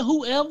goddamn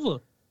whoever.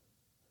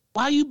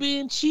 Why you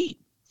being cheap?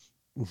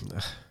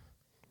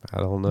 I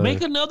don't know.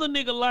 Make another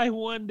nigga life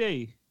one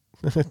day.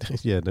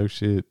 Yeah, no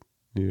shit.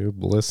 Yeah,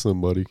 bless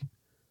somebody.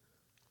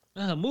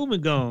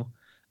 Moving on.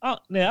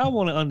 Now, I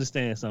want to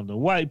understand something.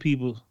 White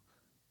people,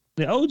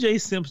 the O.J.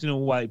 Simpson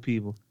and white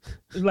people,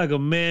 it's like a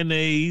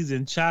mayonnaise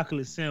and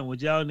chocolate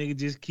sandwich. Y'all nigga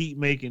just keep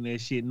making that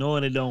shit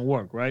knowing it don't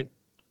work, right?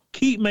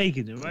 Keep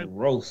making it, right?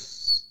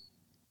 Gross.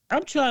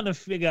 I'm trying to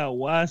figure out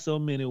why so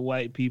many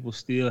white people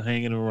still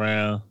hanging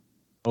around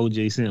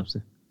O.J.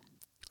 Simpson.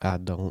 I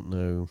don't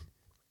know.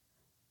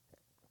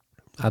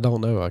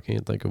 I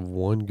can't think of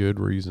one good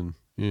reason.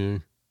 Yeah.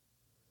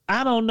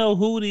 I don't know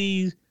who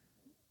these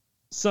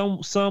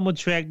some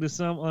attractive,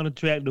 some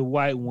unattractive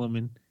white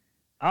women.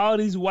 All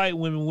these white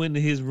women went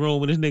to his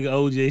room and this nigga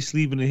OJ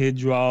sleeping in his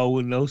drawer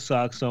with no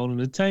socks on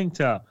and a tank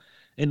top.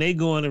 And they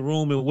go in the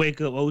room and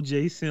wake up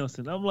OJ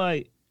Simpson. I'm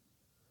like,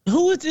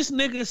 who is this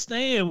nigga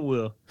staying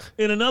with?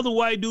 And another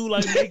white dude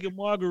like making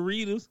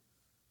margaritas.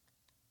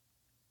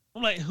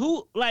 I'm like,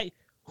 who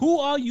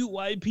are you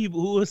white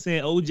people who are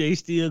saying OJ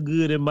still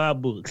good in my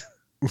books?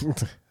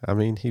 I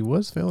mean, he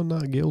was found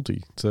not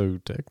guilty. So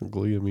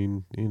technically, I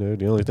mean, you know,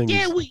 the only thing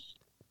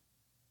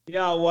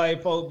Y'all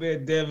white folk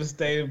been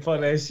devastated for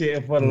that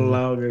shit for the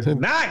longest.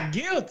 Not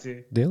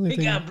guilty. He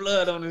got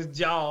blood on his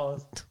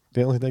jaws.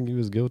 The only thing he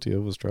was guilty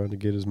of was trying to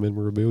get his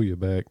memorabilia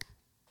back.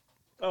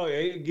 Oh,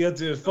 yeah, he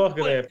guilty as fuck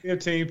of that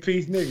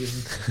 15-piece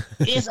nigga.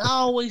 It's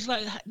always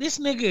like, this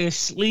nigga is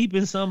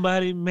sleeping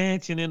somebody's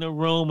mansion in a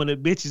room and the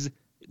bitches,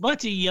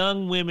 bunch of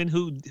young women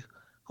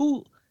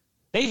who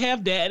they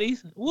have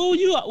daddies. Where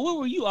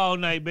were you all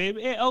night,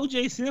 baby? At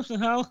O.J. Simpson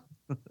house?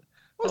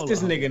 What's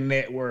this nigga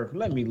net worth?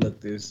 Let me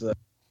look this up.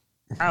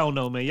 I don't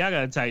know, man. Y'all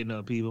gotta tighten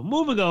up, people.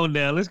 Moving on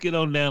down. Let's get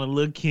on down to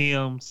Lil'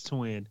 Kim's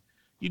twin.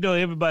 You know,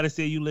 everybody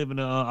say you live in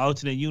an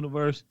alternate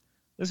universe.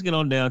 Let's get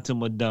on down to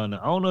Madonna.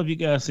 I don't know if you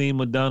guys seen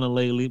Madonna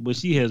lately, but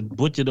she has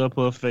butchered up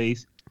her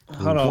face.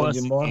 Hold on,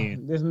 once Jamal.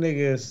 again. This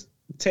nigga is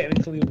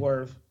technically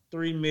worth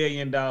 $3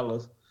 million.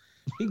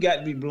 He got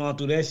to be blowing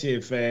through that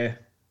shit fast.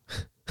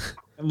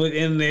 And with the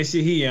internet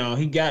shit he on,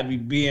 he got to be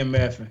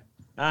BMFing.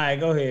 All right,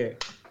 go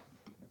ahead.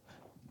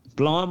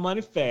 Blowing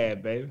money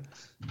fast, baby.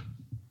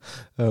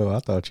 Oh, I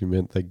thought you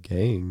meant the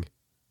gang.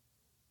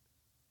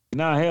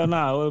 Nah, hell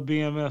nah. What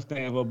BMF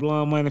stand for?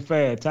 Blowing money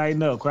fast.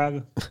 Tighten up,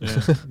 cracker.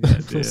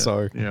 I'm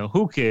sorry. You know,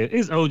 who cares?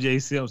 It's O.J.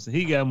 Simpson.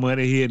 He got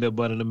money here in the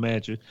butt of the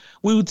mattress.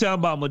 We were talking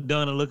about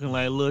Madonna looking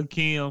like Lil'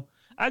 Kim.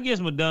 I guess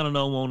Madonna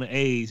don't want to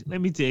age.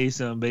 Let me tell you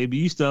something, baby.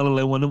 You starting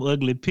like one of them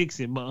ugly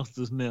pixie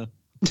monsters now.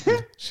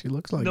 She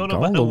looks like No,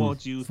 nobody Gollum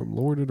want you. from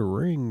Lord of the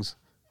Rings.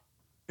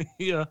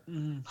 Yeah.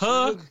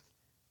 Her.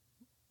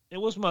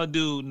 And what's my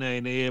dude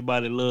name that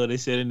everybody love? They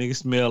said that nigga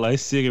smell like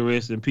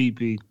cigarettes and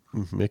pee-pee.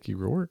 Mickey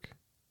Rourke.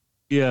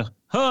 Yeah.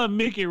 Her and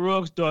Mickey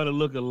Rourke started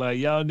looking like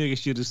y'all niggas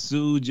should have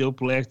sued your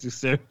plastic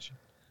surgeon.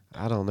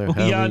 I don't know Y'all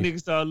how many,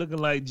 niggas started looking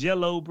like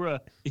Jello, bruh.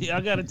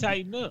 Y'all gotta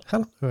tighten up. I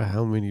don't know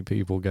how many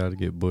people got to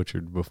get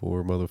butchered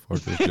before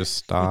motherfuckers just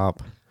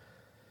stop.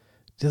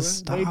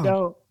 Just They stop.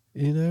 don't.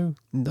 You know,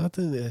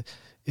 nothing.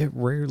 It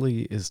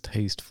rarely is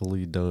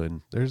tastefully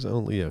done. There's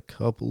only a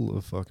couple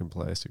of fucking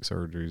plastic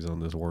surgeries on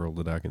this world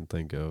that I can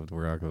think of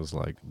where I was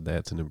like,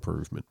 that's an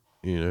improvement.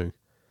 You know,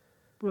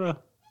 Bruh,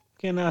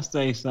 can I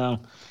say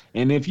something?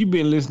 And if you've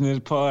been listening to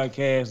this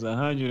podcast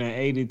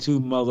 182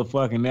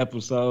 motherfucking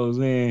episodes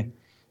in,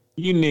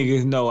 you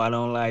niggas know I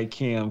don't like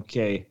Kim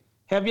K.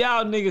 Have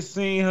y'all niggas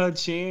seen her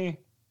chin?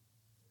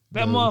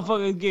 That No.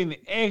 motherfucker is getting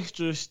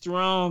extra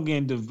strong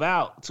and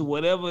devout to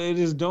whatever it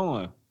is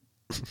doing.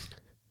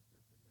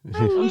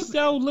 I was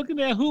looking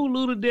at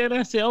Hulu today and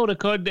I said, oh, the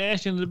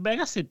Kardashians in the back.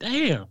 I said,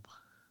 damn,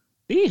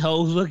 these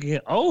hoes looking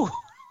old.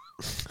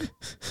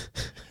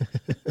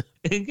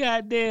 And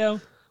goddamn,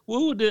 what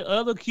was the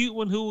other cute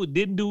one who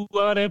didn't do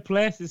all that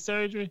plastic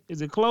surgery?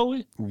 Is it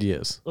Chloe?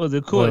 Yes. Or is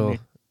it Courtney?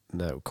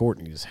 Well, no,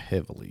 Courtney is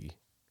heavily.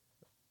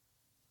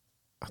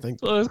 I think.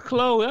 So it's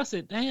Chloe. I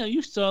said, damn,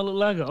 you still look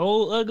like an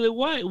old, ugly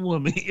white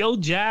woman. Your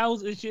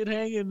jowls and shit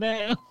hanging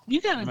down. You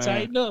got to Man,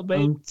 tighten up,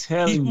 baby. I'm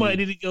telling You you. might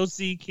need to go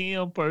see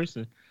Kim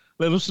person.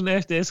 Let him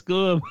snatch that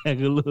skull back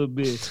a little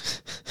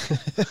bit.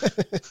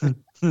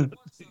 You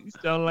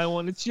sound like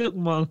one of the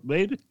chipmunks,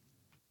 baby.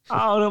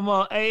 All them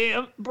on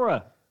AM,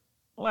 bruh.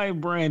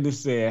 Like Brandon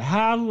said,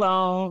 how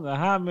long or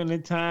how many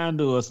times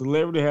do a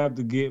celebrity have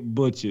to get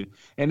butchered?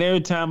 And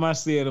every time I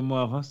see them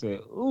off, I said,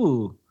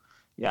 ooh,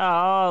 y'all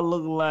all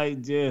look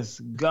like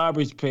just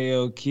garbage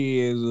pail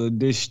kids or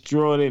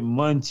destroyed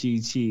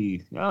munchie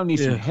cheese. Y'all need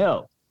some Yeah.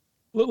 help.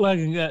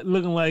 Looking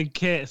like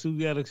cats who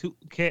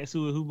cats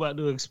who about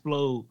to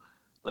explode.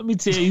 Let me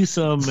tell you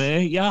something,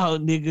 man. Y'all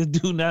niggas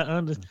do not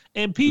understand.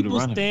 And people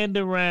running. stand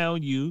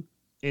around you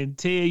and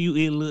tell you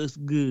it looks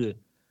good.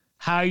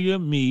 Hire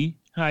me.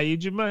 Hire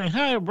Jermaine.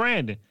 Hire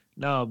Brandon.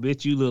 No,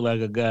 bitch, you look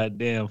like a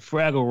goddamn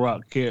Fraggle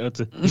Rock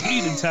character. You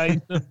need to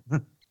tighten up.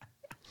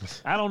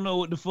 I don't know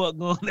what the fuck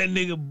going on. That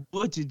nigga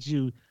butchered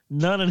you.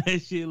 None of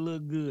that shit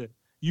look good.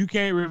 You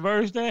can't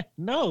reverse that?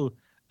 No.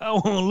 I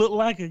want to look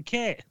like a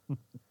cat.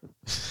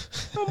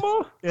 Come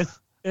on.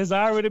 It's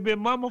already been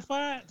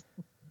mummified.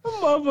 That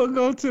motherfucker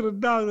go to the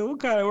doctor. What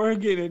kind of work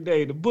get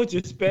today? The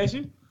butcher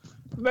special?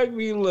 Make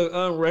me look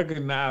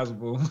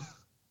unrecognizable.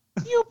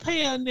 You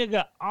pay a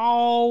nigga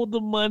all the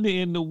money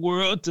in the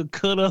world to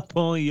cut up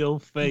on your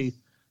face,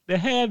 to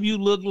have you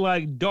look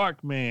like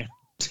Dark Man.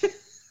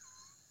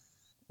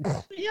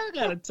 Y'all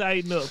gotta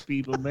tighten up,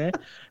 people, man.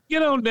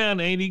 Get on down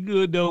to Ain't He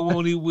Good, Don't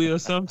Want He Will.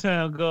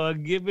 Sometimes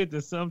God give it,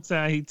 and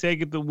sometimes He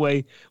take it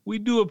away. We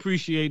do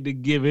appreciate the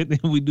give it,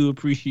 and we do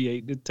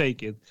appreciate the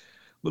take it.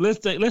 But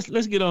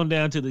let's get on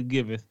down to the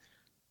giving.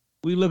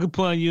 We look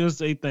upon you and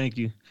say thank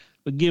you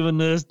for giving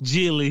us.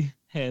 Jilly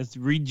has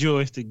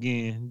rejoiced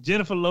again.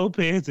 Jennifer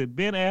Lopez and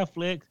Ben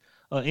Affleck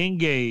are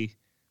engaged.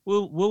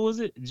 What was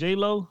it?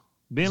 J-Lo?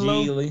 Ben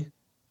Lo? Geely.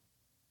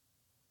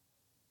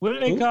 What do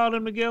they Who? call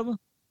them together?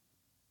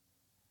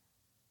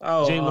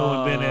 Oh,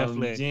 J-Lo and Ben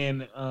Affleck.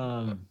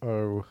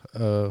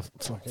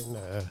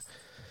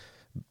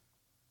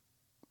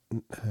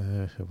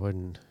 It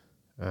wasn't.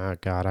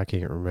 God, I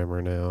can't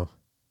remember now.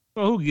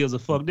 Well, who gives a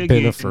fuck? They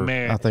getting Benifer.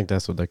 married. I think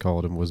that's what they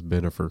called him, was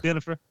Benifer.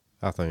 Jennifer?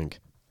 I think.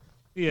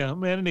 Yeah,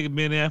 man, that nigga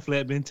Ben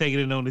Affleck been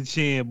taking it on the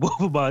chin boy,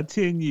 for about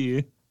 10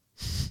 years.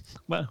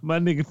 My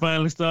nigga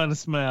finally starting to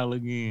smile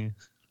again.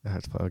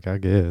 That's fuck, I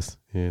guess.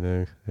 You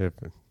know,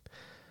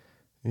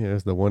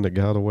 it's the one that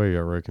got away, I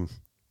reckon.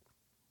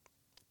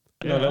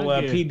 No, that's I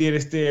why guess. P Diddy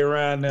stay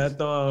around there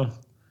throwing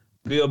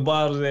bill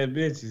bottles at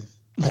bitches.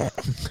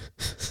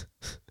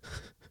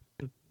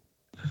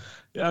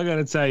 Y'all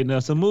gotta tighten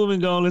up. So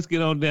moving on, let's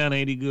get on down.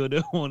 Ain't he good?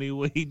 That one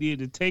what he did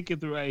to take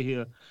it right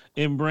here.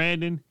 And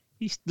Brandon,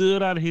 he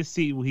stood out of his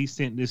seat when he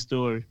sent this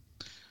story.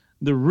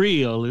 The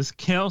Real is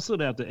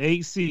canceled after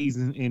 8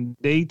 seasons in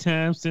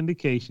daytime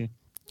syndication.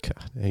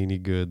 God, ain't he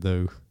good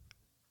though?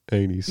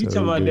 Ain't he so You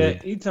talking about good?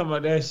 that? You talking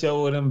about that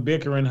show with them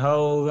bickering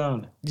hoes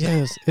on it?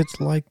 Yes, it's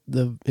like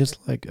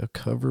a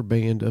cover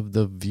band of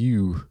The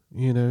View,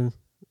 you know?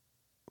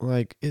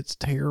 Like, it's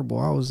terrible.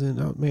 I was in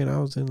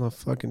a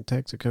fucking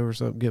Texaco or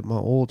something, getting my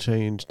oil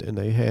changed, and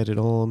they had it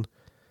on.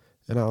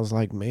 And I was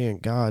like, man,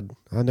 God,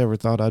 I never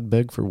thought I'd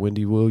beg for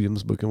Wendy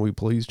Williams, but can we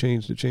please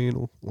change the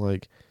channel?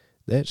 Like,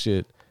 that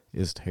shit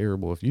is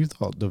terrible. If you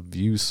thought The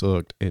View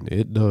sucked, and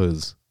it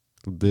does,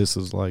 this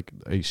is like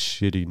a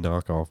shitty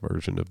knockoff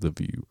version of The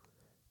View.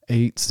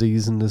 8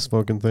 seasons this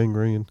fucking thing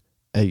ran.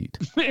 8.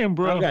 Man,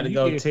 bro, I got to you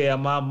go get- tell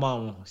my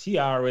mama. She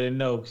already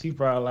know. She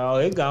probably like, oh,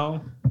 it's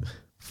gone.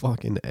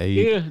 Fucking 8.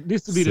 Yeah,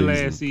 this will be the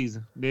last seasons.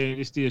 season.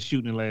 They're still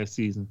shooting the last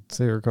season.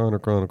 Sarah Connor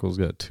Chronicles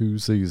got 2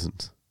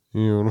 seasons.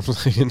 You know what I'm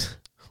saying?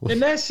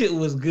 And that shit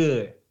was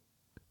good.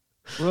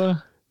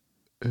 Well,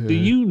 do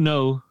you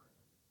know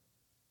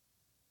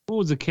what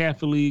was the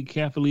Kathleen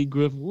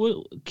Griffin?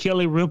 What,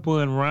 Kelly Ripa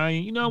and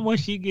Ryan? You know how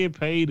much she get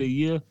paid a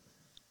year?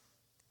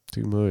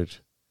 Too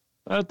much.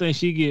 I think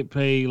she get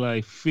paid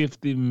like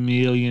 $50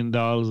 million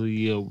a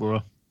year,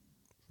 bro.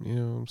 You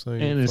know what I'm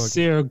saying? And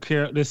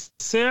Fuck- the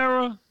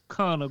Sarah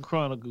Connor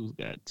Chronicles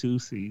got 2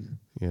 seasons.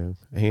 yeah.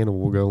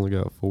 Hannibal only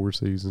got 4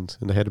 seasons,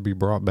 and they had to be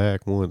brought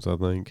back once, I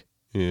think.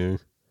 Yeah.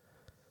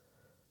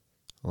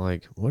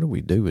 Like, what are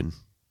we doing?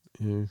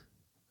 Yeah.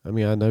 I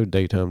mean, I know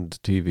daytime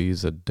TV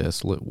is a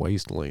desolate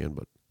wasteland,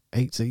 but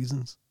 8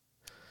 seasons?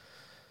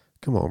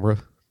 Come on, bro.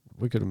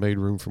 We could have made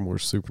room for more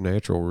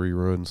Supernatural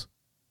reruns.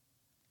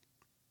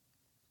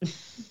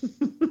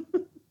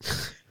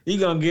 You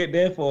gonna get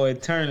that for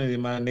eternity,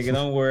 my nigga.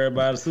 Don't worry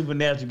about it.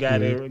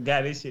 Supernatural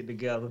got this shit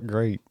together.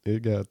 Great.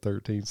 It got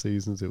 13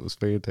 seasons. It was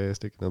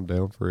fantastic, and I'm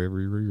down for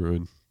every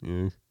rerun.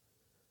 Yeah.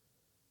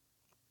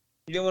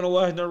 You don't want to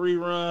watch no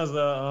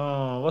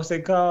reruns? What's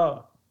it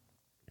called?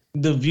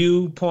 The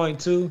View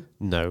Point 2?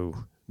 No.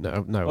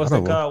 What's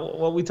it called?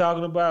 What we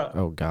talking about?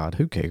 Oh, God.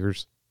 Who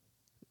cares?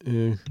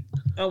 Yeah.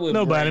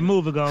 Nobody.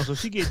 Moving on. So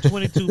she get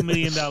 $22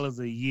 million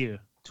a year.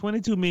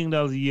 $22 million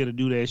a year to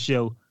do that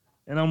show.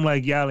 And I'm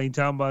like, y'all ain't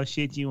talking about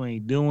shit. You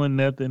ain't doing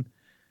nothing.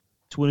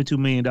 $22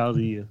 million a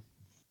year.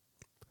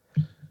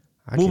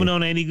 Moving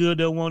on, Ain't He Good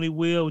Though, Won't He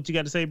Will? What you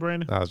got to say,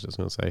 Brandon? I was just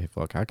going to say,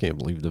 fuck, I can't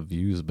believe The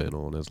View's been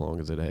on as long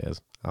as it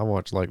has. I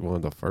watched like one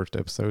of the first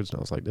episodes and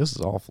I was like, this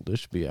is awful.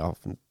 This should be out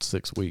in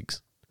 6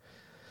 weeks.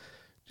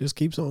 Just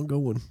keeps on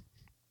going.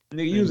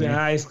 Nigga, you was in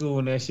high school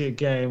when that shit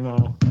came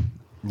on.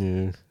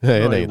 Yeah.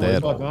 Hey, it ain't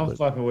that old. I'm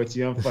fucking with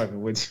you.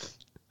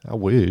 I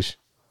wish.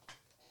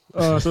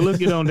 So let's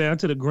get on down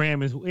to the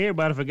Grammys.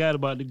 Everybody forgot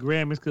about the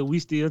Grammys because we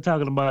still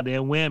talking about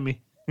that whammy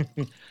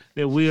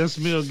that Will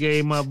Smith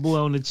gave my boy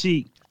on the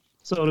cheek.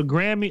 So the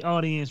Grammy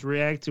audience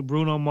react to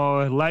Bruno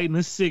Mars lighting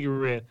a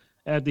cigarette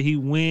after he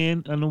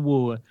win an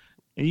award.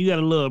 And you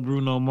gotta love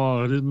Bruno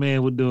Mars. This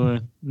man was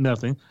doing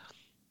nothing.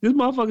 This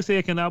motherfucker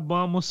said, "Can I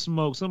bum or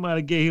smoke?"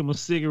 Somebody gave him a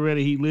cigarette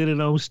and he lit it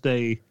on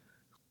stage.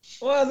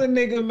 Why is a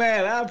nigga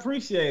mad? I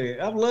appreciate it.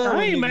 I love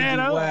I ain't niggas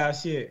mad. do wild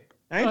shit.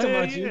 I ain't talking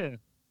about you.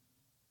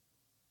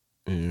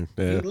 Yeah.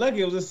 You're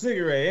lucky it was a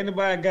cigarette.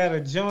 Anybody got a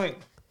joint?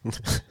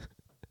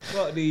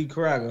 Fuck the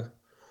cracker.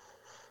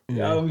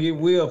 Yeah. Y'all gonna get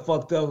Will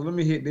fucked up. Let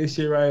me hit this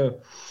shit right here.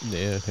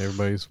 Yeah,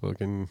 everybody's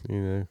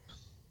fucking,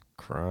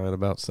 crying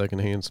about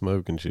secondhand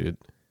smoke and shit.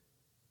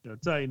 I'll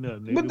tell you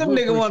nothing, nigga. But them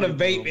niggas want to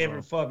vape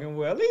every fucking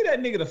well. Leave that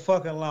nigga the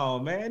fucking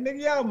alone, man.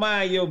 Nigga, y'all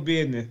mind your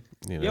business.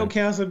 Your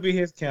counsel be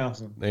his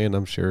counsel. And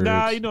I'm sure.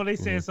 Nah, they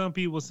saying some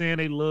people saying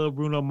they love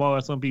Bruno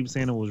Mars. Some people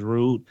saying it was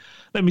rude.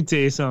 Let me tell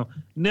you something.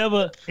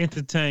 Never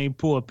entertain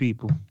poor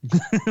people.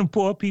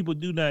 Poor people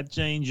do not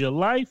change your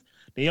life.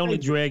 They only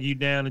drag you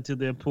down into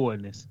their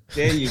poorness.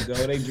 There you go.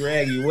 They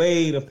drag you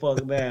way the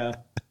fuck down.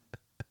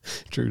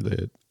 True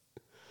that.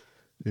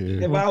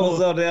 Yeah. If I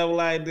was up there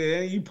like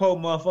that, you poor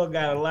motherfucker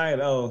got a light.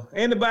 Oh,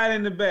 anybody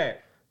in the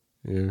back?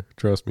 Yeah,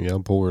 trust me,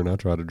 I'm poor and I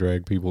try to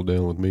drag people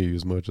down with me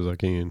as much as I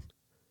can.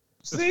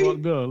 See?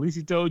 Fucked up. At least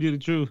he told you the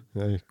truth.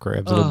 Hey,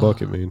 crabs in a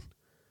bucket, man.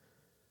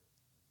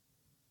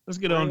 Let's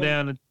get on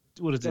down to,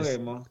 what is this?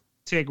 Go ahead,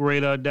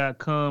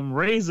 TechRadar.com.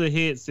 Razer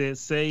headset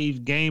saves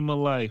game of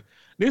life.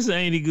 This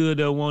ain't he good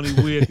though, won't he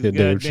will? Because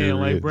goddamn, sure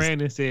like is.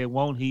 Brandon said,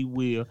 won't he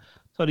will.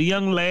 So the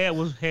young lad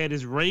had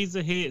his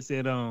Razer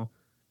headset on,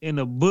 and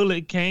a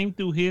bullet came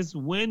through his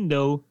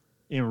window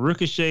and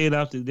ricocheted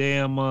off the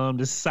damn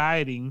the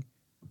siding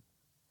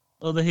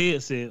of the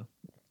headset.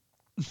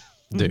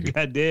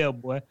 Goddamn,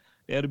 boy.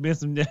 That would have been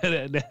some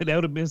that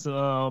would have been some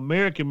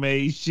American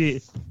made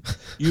shit.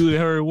 You would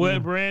have heard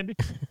what, Brandon?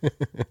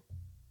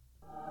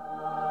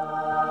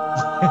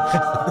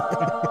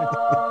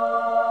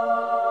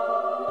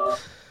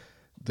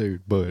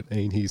 Dude, but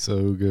ain't he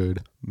so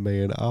good?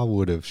 Man, I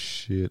would have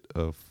shit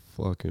a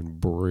fucking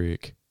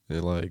brick.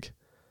 And like,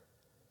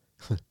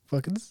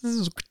 fucking, this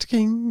is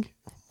king,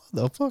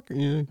 motherfucker.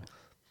 Yeah.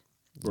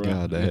 Bro,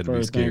 God, that had to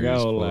be scary. I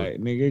was like,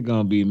 nigga, it's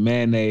gonna be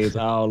mayonnaise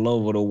all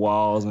over the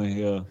walls in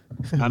here.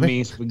 I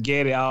mean,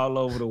 spaghetti all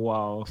over the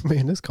walls.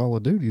 Man, this Call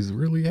of Duty is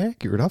really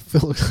accurate. I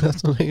feel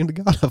that's the hand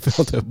of God. I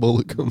felt that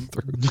bullet come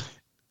through.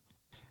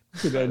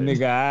 That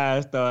nigga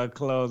eyes start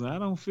closing. I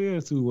don't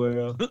feel too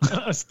well.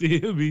 I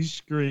still be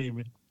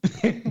screaming.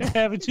 That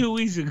happened 2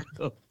 weeks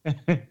ago.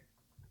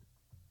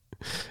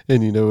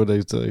 And you know what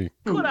they say?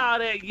 Quit all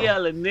that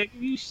yelling, nigga.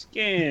 You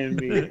scaring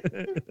me.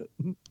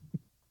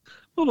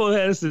 I'm gonna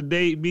have to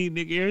sedate me,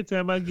 nigga. Every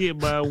time I get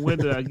by a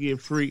window, I get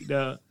freaked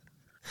out.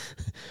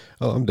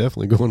 Oh, I'm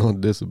definitely going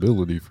on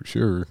disability for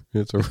sure.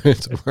 It's a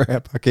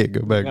wrap. I can't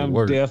go back to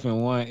work. I'm deaf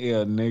in one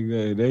ear,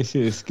 nigga. That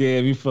shit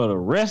scared me for the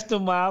rest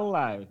of my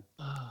life.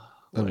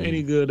 Well,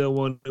 any good that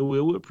one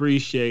we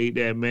appreciate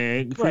that,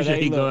 man.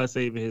 Appreciate God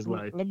saving his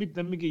life. Let me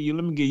give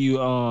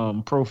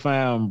you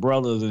profound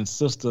brothers and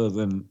sisters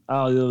and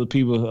all the other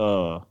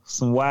people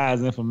some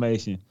wise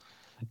information.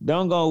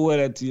 Don't go wear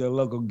that to your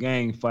local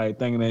gang fight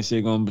thinking that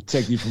shit gonna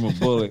protect you from a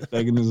bullet.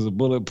 Thinking this is a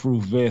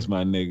bulletproof vest,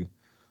 my nigga.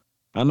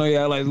 I know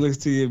y'all like to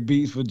listen to your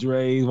beats for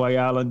Dre's while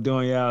y'all are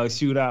doing y'all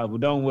shootout,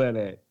 but don't wear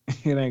that.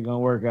 It ain't gonna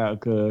work out,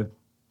 cuz.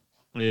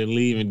 They're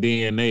leaving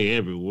DNA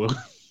everywhere.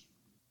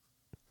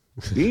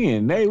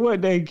 DNA?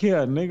 What they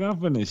care, nigga? I'm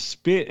finna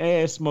spit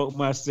ass smoke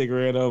my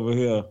cigarette over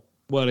here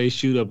while they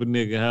shoot up a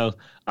nigga house.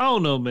 I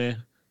don't know,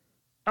 man.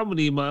 I'm gonna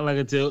need I'm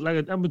gonna tell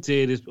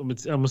you this. I'm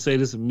gonna say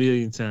this a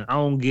million times. I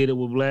don't get it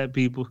with black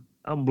people.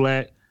 I'm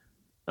black.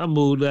 I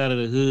moved out of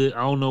the hood.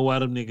 I don't know why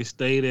them niggas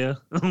stay there.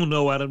 I don't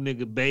know why them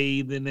niggas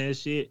bathe in that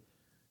shit.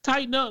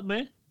 Tighten up,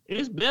 man.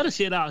 It's better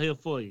shit out here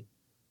for you.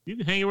 You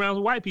can hang around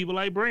with white people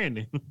like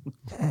Brandon.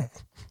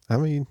 I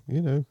mean,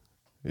 you know,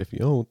 if you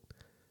don't,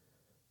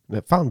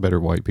 find better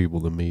white people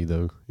than me,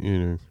 though.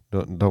 You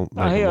know, don't.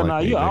 Oh, hell no,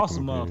 you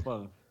awesome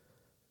motherfucker.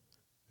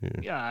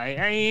 Yeah, I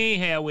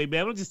ain't halfway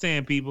bad. I'm just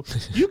saying, people,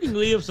 you can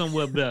live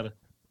somewhere better.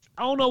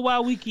 I don't know why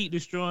we keep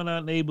destroying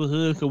our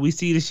neighborhood, because we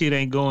see the shit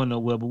ain't going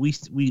nowhere, but we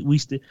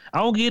still. I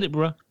don't get it,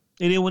 bro.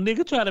 And then when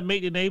niggas try to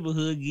make the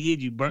neighborhood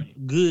good, you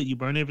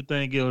burn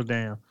everything else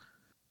down.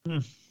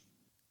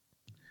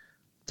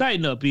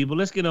 Tighten up, people.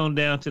 Let's get on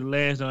down to the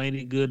last. Ain't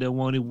it good that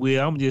won't it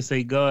will? I'm just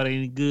say God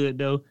ain't it good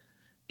though.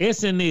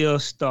 SNL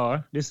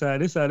star.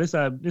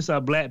 This how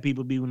black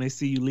people be when they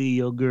see you leave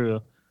your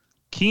girl.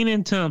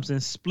 Kenan Thompson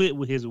split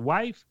with his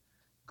wife,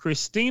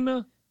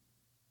 Christina.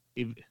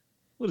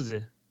 What is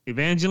it?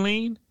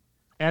 Evangeline.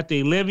 After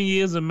 11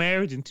 years of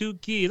marriage and 2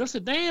 kids. I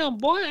said, damn,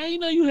 boy, I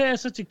didn't know you had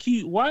such a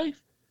cute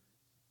wife.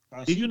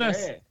 Oh, Did you not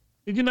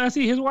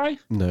see his wife?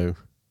 No.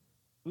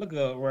 Look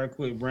up right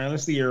quick, Brian.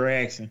 Let's see your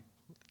reaction.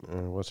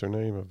 What's her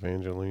name?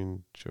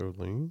 Evangeline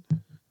Jolene?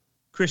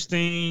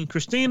 Christina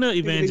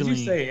Evangeline. Did you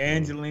say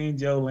Angeline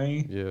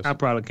Jolene? Yes. I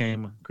probably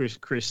came.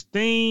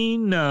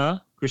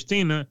 Christina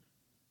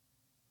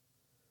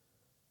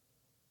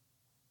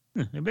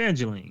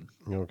Evangeline.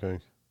 Okay.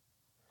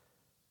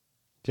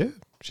 Yeah,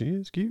 she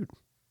is cute.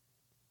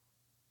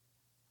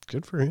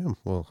 Good for him.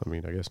 Well, I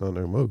mean, I guess not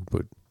no more,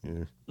 but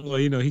yeah. Well,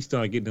 you know, he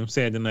started getting them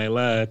Saturday Night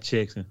Live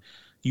checks, and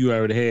you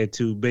already had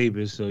 2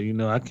 babies, so you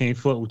know I can't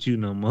fuck with you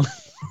no more.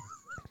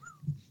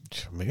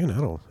 Man, I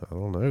don't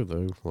know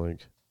though.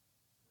 Like,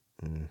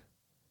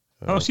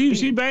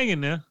 she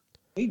banging now.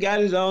 He got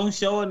his own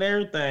show and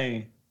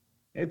everything.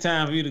 It's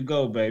time for you to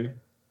go, baby.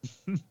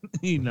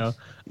 You know,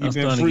 you've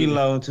been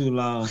freeloading too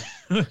long.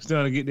 I'm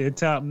starting to get that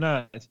top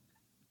notch.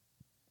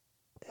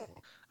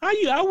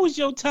 I was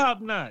your top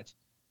notch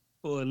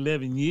for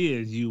 11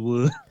 years. You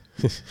would.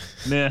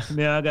 now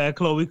I got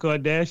Khloe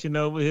Kardashian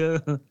over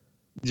here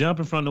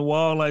jumping from the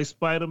wall like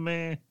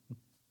Spider-Man.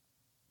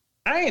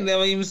 I ain't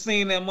never even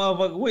seen that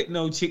motherfucker with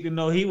no chick to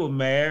know he was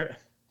married.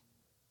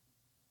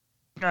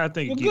 I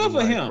think good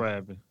for him.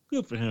 Private.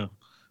 Good for him.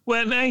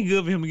 Well, it ain't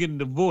good for him getting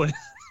divorced.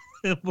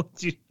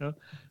 But you know,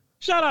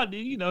 shout out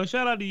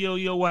to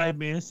your wife,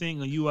 man,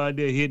 single. You out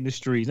there hitting the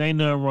streets. Ain't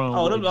nothing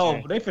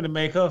wrong. They finna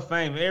make her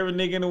famous. Every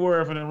nigga in the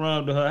world finna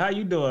run to her. How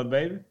you doing,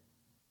 baby?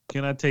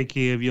 Can I take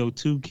care of your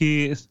 2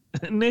 kids?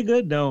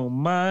 Nigga, don't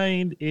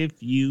mind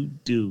if you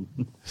do.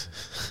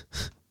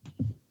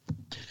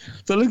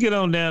 So let's get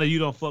on down to you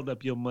don't fucked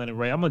up your money,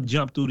 right? I'm going to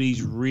jump through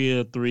these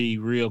 3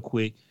 real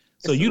quick.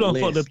 So you don't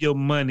fucked up your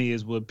money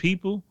is what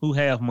people who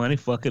have money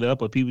fuck it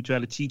up, or people try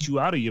to cheat you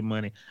out of your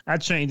money. I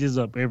change this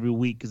up every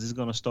week because it's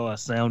going to start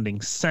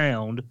sounding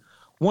sound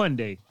one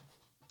day.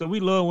 So we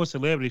love when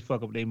celebrities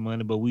fuck up their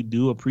money, but we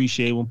do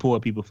appreciate when poor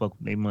people fuck up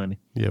their money.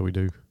 Yeah, we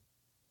do.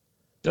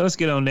 So let's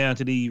get on down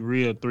to these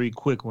real 3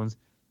 quick ones.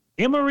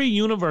 Emory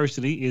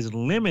University is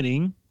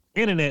limiting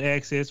internet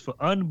access for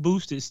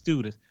unboosted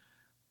students.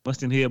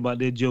 Mustn't hear about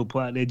that Joe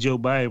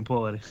Biden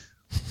party.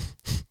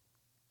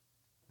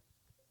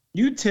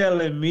 You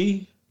telling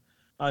me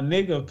a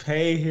nigga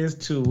paid his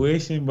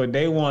tuition, but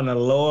they want to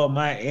lower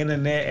my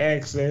internet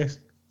access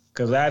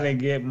because I didn't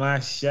get my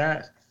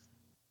shot?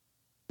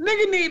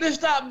 Nigga need to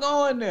stop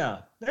going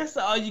there. That's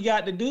all you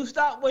got to do.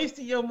 Stop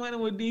wasting your money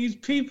with these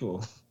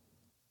people.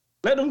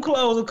 Let them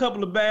close a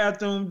couple of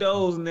bathroom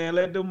doors and then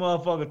let them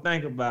motherfuckers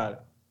think about it.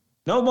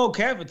 No more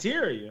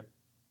cafeteria.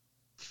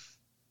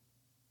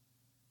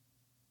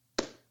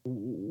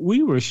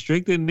 We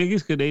restricted niggas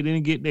because they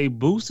didn't get their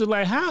booster.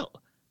 Like, how?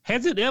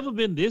 Has it ever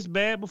been this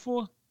bad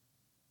before?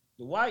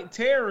 The white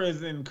terror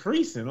is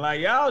increasing.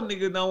 Like, y'all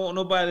niggas don't want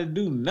nobody to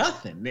do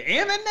nothing. The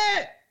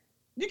internet?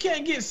 You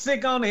can't get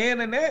sick on the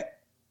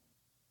internet.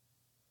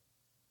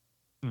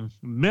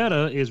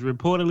 Meta is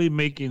reportedly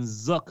making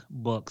Zuck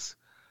bucks.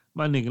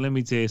 My nigga, let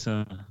me tell you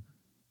something.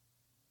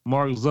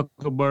 Mark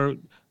Zuckerberg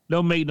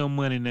don't make no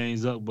money named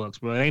Zuck bucks,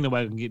 bro. Ain't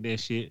nobody can get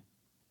that shit.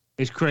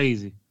 It's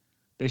crazy.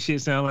 That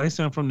shit sound like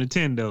something from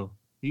Nintendo.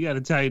 You got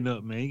to tighten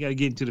up, man. You got to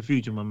get into the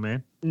future, my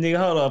man. Nigga,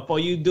 hold up. Before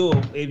you do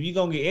it, if you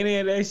going to get any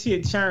of that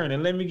shit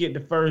churning, let me get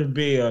the first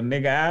bill.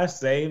 Nigga, I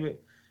save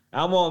it.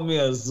 I want me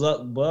a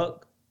Zuck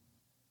buck.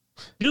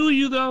 Do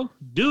you, though?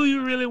 Do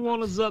you really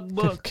want a Zuck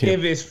buck?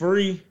 If it's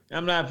free,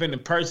 I'm not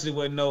finna purchase it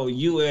with no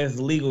U.S.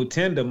 legal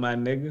tender, my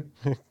nigga.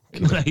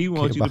 He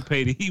wants you to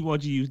pay. He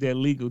wants you to use that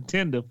legal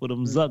tender for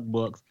them Zuck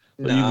bucks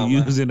so you can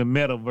use in the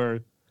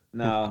metaverse.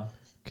 No.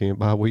 Can't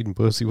buy weed and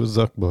pussy with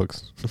Zuck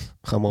bucks.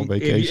 I'm on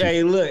vacation.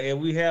 Hey, look, if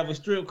we have a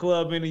strip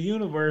club in the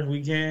universe,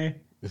 we can.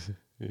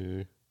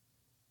 Yeah.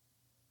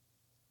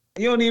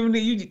 You don't even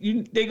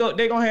need they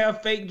gonna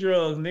have fake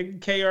drugs,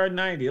 nigga.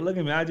 KR90. Look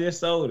at me, I just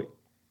sold it.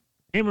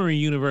 Emory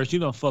University,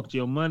 you done fucked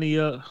your money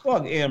up.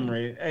 Fuck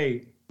Emory.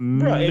 Hey,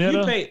 bro,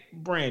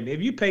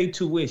 if you pay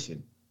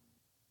tuition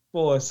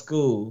for a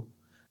school,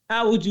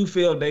 how would you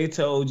feel they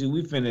told you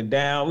we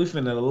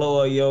finna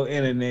lower your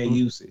internet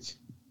usage?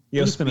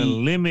 Your We're just gonna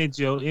speed. limit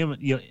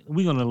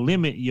we're gonna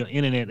limit your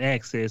internet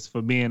access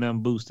for being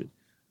unboosted.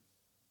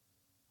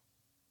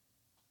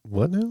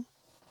 What now?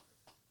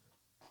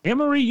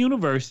 Emory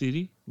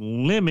University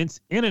limits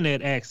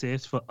internet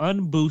access for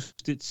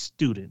unboosted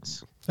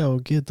students. Oh,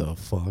 get the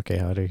fuck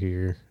out of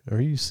here!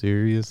 Are you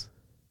serious?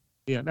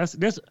 Yeah, that's.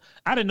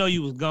 I didn't know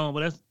you was gone,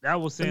 but I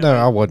was saying. No,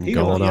 like, I wasn't you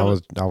gone. know,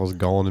 I was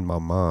gone in my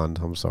mind.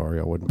 I'm sorry,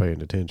 I wasn't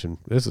paying attention.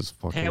 This is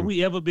fucking. Have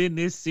we ever been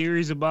this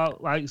serious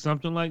about like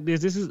something like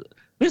this? This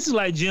is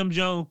like Jim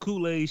Jones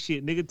Kool-Aid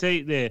shit. Nigga,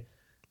 take that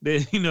the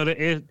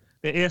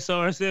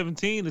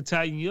SR-17 to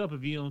tighten you up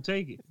if you don't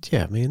take it.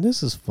 Yeah, man,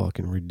 this is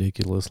fucking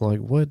ridiculous. Like,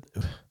 what,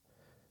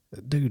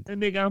 dude?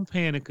 And nigga, I'm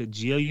paying $1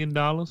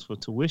 gajillion for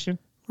tuition.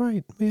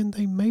 Right, man,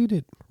 they made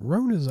it.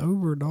 Rona's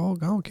over,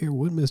 dog. I don't care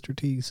what Mr.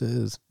 T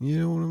says. You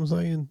know what I'm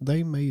saying?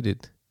 They made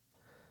it.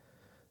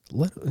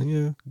 Give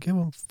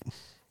them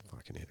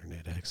fucking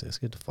internet access.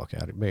 Get the fuck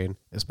out of it, man.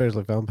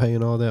 Especially if I'm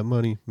paying all that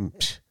money.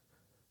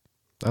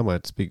 I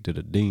might speak to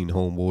the dean,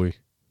 homeboy.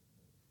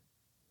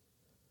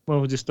 Well,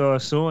 we'll just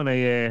start suing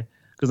they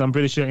because I'm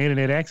pretty sure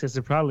internet access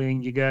is probably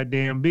in your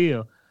goddamn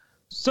bill.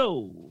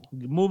 So,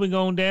 moving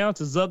on down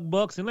to Zuck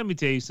Bucks, and let me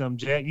tell you something,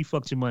 Jack. You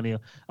fucked your money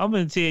up. I'm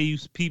going to tell you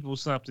people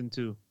something,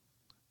 too.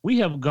 We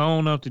have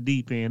gone off the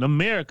deep end.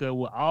 America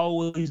will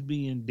always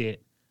be in debt.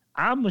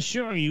 I'm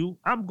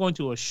going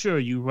to assure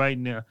you right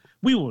now,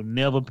 we will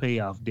never pay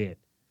off debt.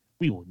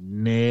 We will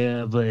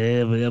never,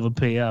 ever, ever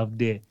pay off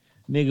debt.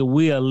 Nigga,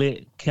 we'll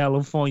let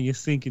California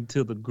sink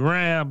into the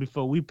ground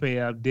before we pay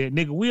off debt.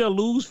 Nigga, we'll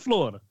lose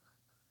Florida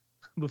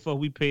before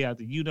we pay out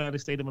the United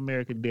States of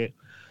America debt.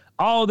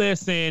 All they're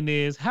saying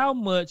is, how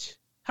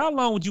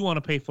long would you want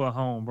to pay for a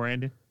home,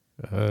 Brandon?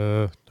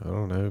 I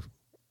don't know,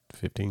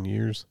 15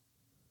 years.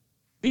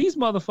 These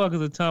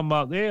motherfuckers are talking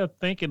about, they're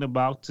thinking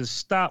about to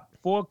stop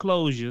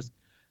foreclosures.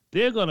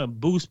 They're going to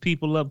boost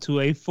people up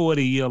to a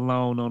 40-year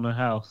loan on a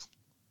house.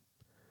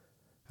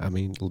 I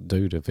mean,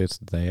 dude, if it's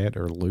that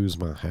or lose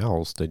my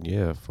house, then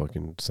yeah,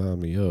 fucking sign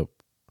me up.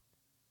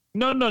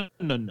 No.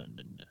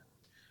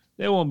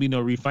 There won't be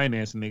no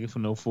refinancing, nigga, for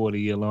no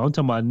 40-year loan. I'm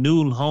talking about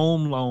new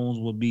home loans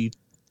will be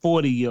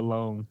 40-year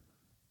loan.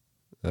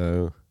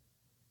 Oh.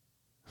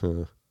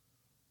 Huh.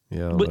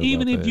 Yeah. But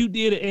even if you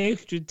did an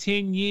extra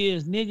 10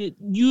 years, nigga,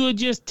 you're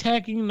just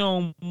tacking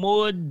on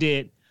more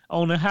debt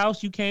on a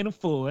house you can't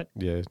afford.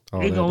 Yeah.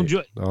 All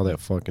that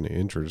fucking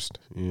interest.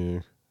 Yeah.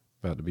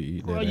 About to be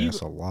eating that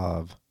ass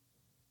alive.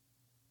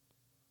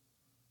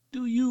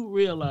 Do you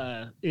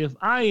realize if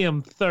I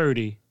am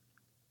 30,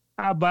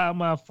 I buy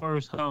my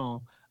first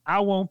home, I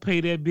won't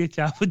pay that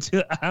bitch off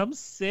until I'm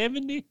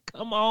 70?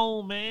 Come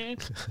on, man.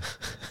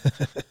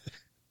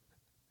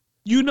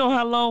 You know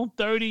how long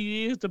 30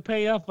 years to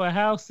pay off a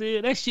house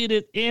is? That shit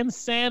is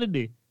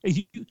insanity.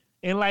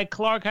 And like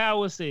Clark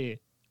Howard said,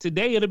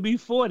 today it'll be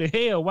 40.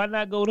 Hell, why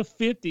not go to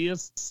 50 or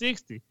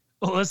 60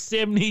 or a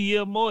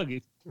 70-year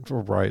mortgage?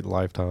 Right,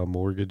 lifetime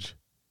mortgage.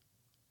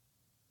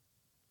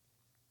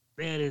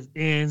 That is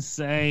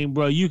insane,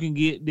 bro. You can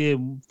get the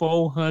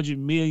 $400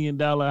 million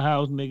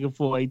house, nigga,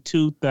 for a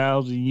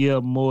 2,000-year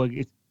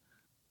mortgage.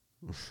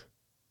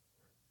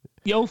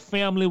 Your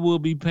family will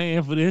be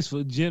paying for this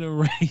for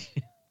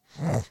generations.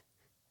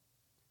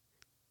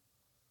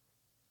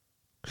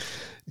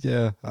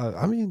 Yeah,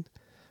 I mean,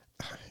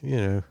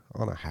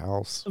 on a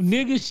house.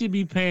 Niggas should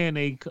be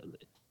paying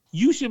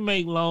you should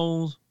make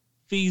loans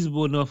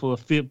feasible enough for a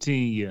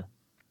 15-year.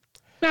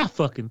 Not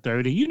fucking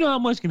 30. You know how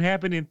much can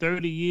happen in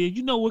 30 years?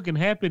 You know what can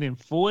happen in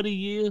 40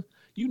 years?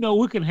 You know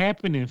what can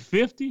happen in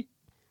 50?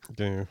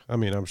 Yeah, I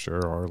mean, I'm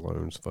sure our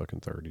loan's fucking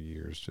 30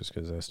 years just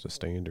because that's the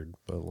standard.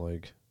 But,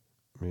 like,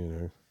 what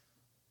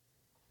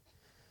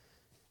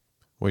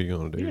are you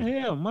going to do?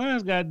 Yeah, hell,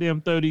 mine's goddamn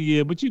 30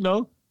 years. But,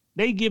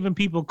 they giving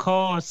people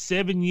cars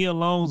 7-year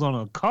loans on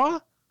a car?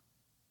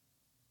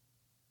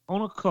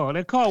 On a car.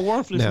 That car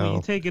worthless when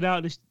you take it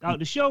out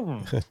the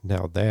showroom.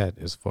 Now that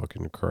is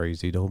fucking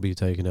crazy. Don't be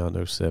taking out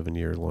no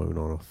 7-year loan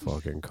on a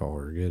fucking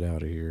car. Get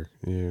out of here.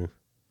 Yeah.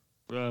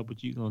 Bro,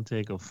 but you going to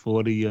take a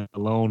 40-year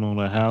loan on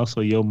a house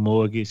so your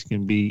mortgage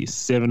can be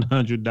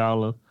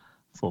 $700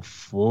 for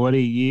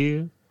 40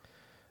 years?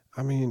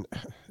 I mean,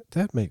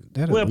 that probably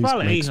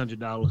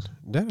 $800.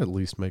 That at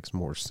least makes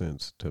more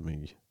sense to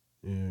me.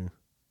 Yeah.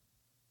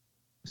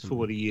 It's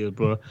 40 years,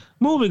 bro.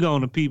 Moving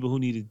on to people who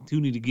need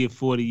to get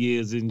 40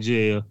 years in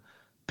jail.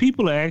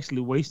 People are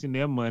actually wasting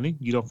their money.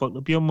 You don't fuck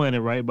up your money,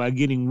 right, by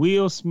getting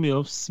Will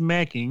Smith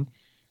smacking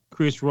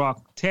Chris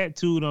Rock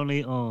tattooed on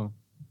their arm.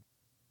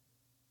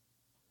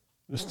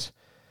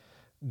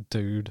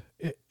 Dude,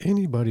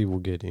 anybody will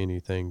get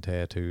anything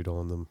tattooed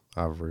on them,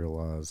 I've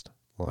realized.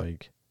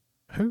 Like,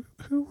 who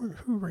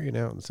ran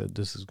out and said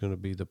this is going to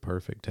be the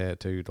perfect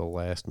tattoo to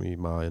last me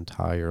my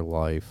entire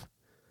life?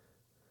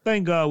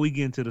 Thank God we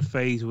get into the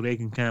phase where they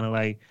can kind of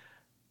like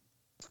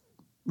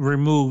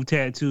remove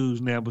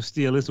tattoos now, but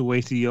still, it's a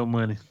waste of your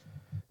money.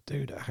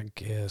 Dude, I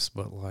guess,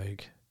 but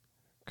like,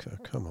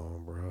 come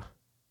on, bro.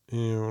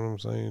 You know what I'm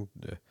saying?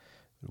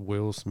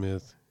 Will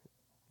Smith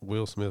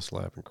Will Smith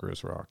slapping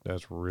Chris Rock,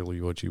 that's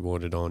really what you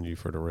wanted on you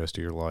for the rest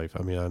of your life.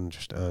 I mean, I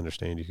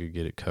understand you could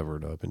get it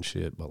covered up and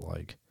shit, but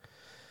like,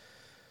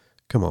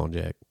 come on,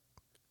 Jack.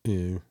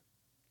 Yeah.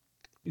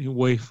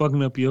 Way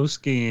fucking up your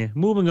skin.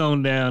 Moving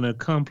on down to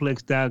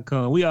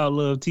complex.com. We all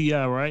love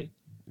T.I., right?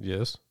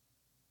 Yes.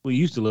 We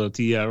used to love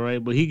T.I.,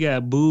 right? But he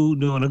got booed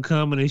doing a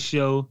comedy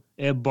show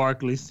at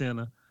Barclays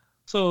Center.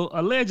 So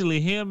allegedly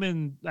him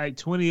and like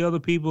 20 other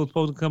people are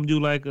supposed to come do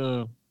like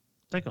a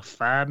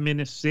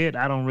 5-minute set,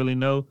 I don't really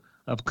know,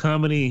 of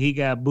comedy, and he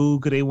got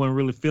booed because they weren't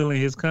really feeling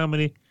his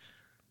comedy.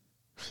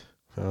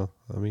 Well,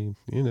 I mean,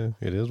 you know,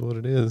 it is what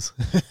it is.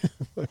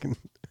 Fucking.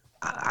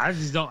 I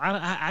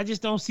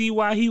just don't see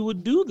why he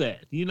would do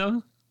that, you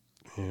know?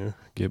 Yeah,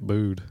 get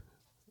booed.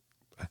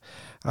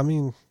 I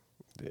mean,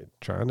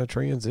 trying to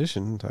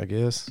transition, I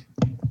guess.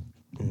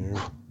 You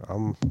know,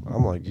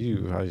 I'm like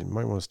you. I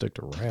might want to stick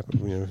to rap.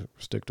 You know,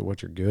 stick to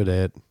what you're good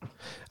at.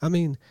 I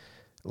mean,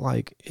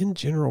 like in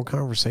general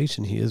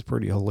conversation, he is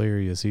pretty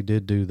hilarious. He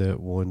did do that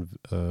one.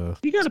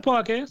 He got a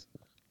podcast.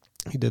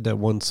 He did that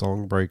one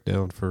song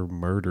breakdown for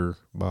 "Murder"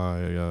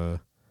 by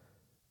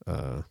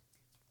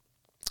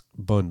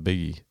Bun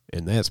B,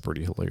 and that's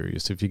pretty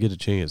hilarious. If you get a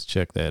chance,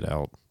 check that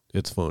out.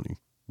 It's funny,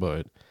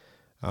 but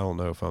I don't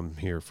know if I'm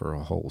here for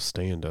a whole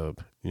stand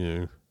up. You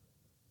know.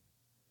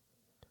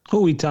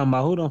 Who we talking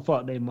about? Who done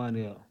fucked their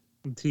money up?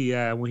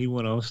 T.I. when he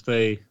went on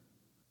stage.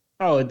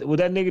 Oh, was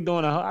that nigga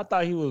doing I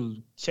thought he was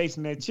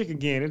chasing that chick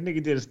again. This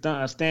nigga did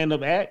a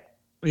stand-up act?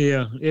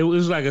 Yeah, it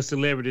was like a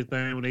celebrity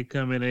thing when they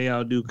come in, they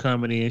all do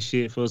comedy and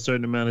shit for a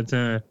certain amount of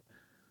time.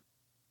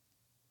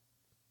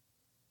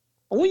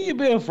 When you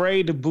been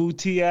afraid to boo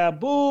T.I.,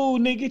 boo,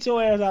 nigga, get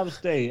your ass out of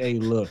stage. Hey,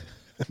 look,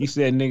 you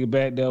said nigga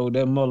back there with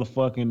that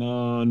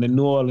motherfucking the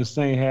New Orleans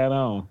Saint hat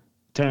on.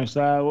 Turn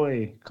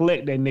sideways.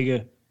 Collect that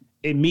nigga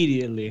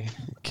immediately.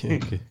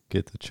 Can't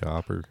get the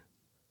chopper.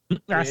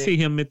 I see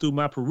him in through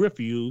my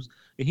peripherals,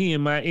 and he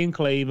in my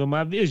enclave of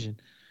my vision.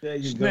 There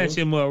you Snatch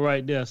go. him up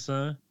right there,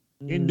 son.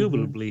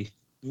 Indubitably.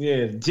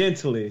 Yeah,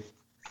 gently.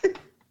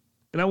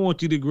 And I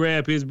want you to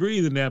grab his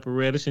breathing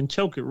apparatus and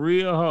choke it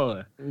real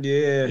hard.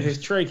 Yeah,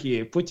 his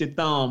trachea. Put your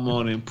thumb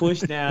on it and push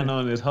down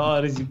on it as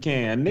hard as you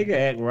can. Nigga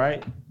act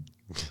right.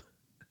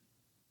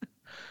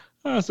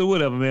 So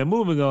whatever, man.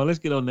 Moving on. Let's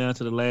get on down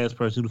to the last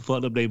person who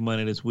fucked up their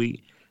money this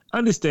week.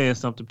 Understand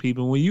something,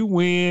 people. When you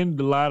win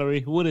the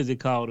lottery, what is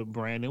it called,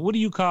 Brandon? What do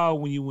you call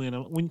when you win?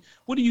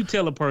 What do you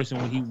tell a person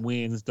when he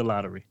wins the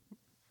lottery?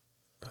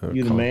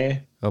 You the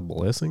man. A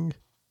blessing?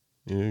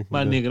 Yeah,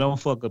 My nigga, don't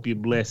fuck up your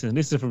blessing.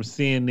 This is from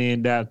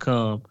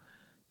CNN.com.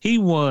 He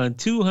won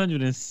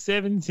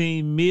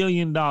 $217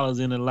 million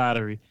in the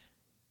lottery,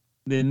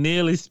 then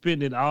nearly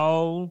spent it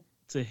all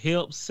to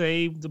help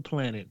save the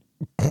planet.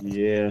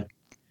 Yeah.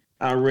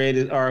 I read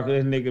this article.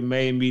 This nigga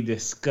made me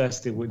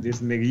disgusted with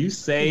this nigga. You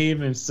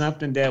saving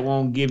something that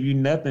won't give you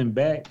nothing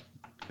back.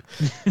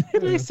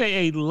 They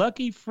say a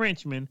lucky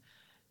Frenchman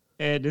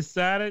had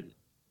decided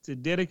to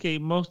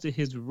dedicate most of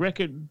his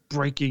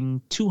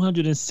record-breaking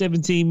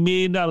 $217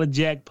 million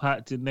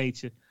jackpot to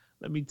nature.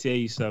 Let me tell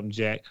you something,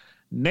 Jack.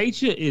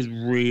 Nature is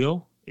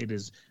real. It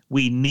is.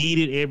 We need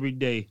it every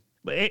day.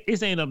 But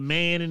it ain't a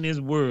man in this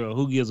world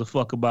who gives a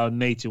fuck about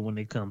nature when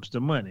it comes to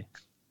money.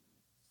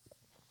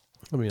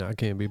 I mean, I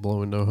can't be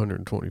blowing no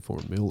 124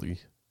 milli,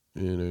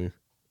 you know.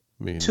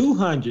 I mean,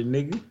 200,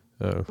 nigga.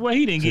 Oh. Well,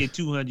 he didn't get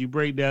 200. You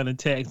break down the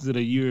taxes of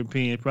the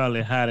European,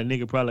 probably high. The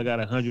nigga probably got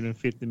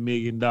 $150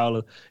 million,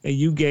 and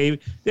you gave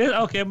it.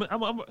 Okay,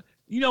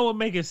 you know what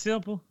make it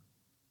simple?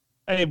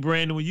 Hey,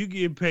 Brandon, when you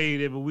get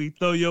paid every week,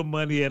 throw your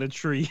money at a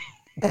tree.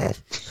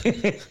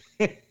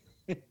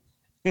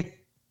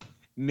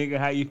 Nigga,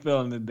 how you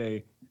feeling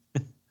today?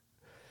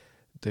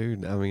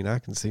 Dude, I mean, I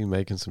can see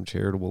making some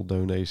charitable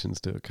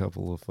donations to a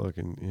couple of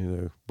fucking, you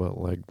know, but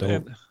like,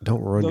 don't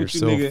run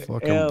yourself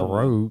fucking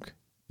broke.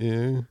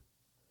 Yeah.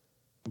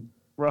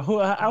 Bro,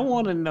 I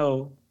want to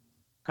know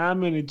how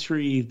many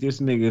trees this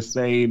nigga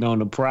saved on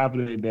the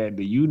property that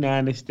the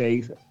United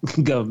States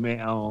government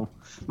owned.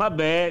 My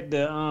bad,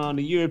 the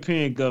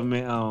European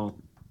government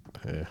owned.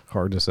 Yeah,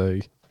 hard to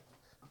say.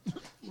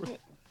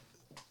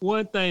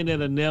 One thing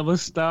that'll never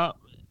stop.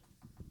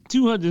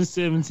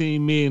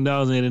 $217 million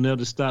ain't enough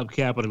to stop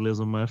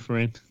capitalism, my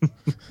friend.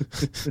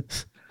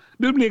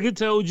 Them nigga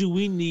told you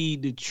we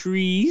need the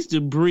trees to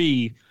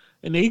breathe,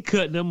 and they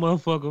cut them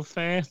motherfucker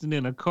faster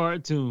than a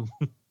cartoon.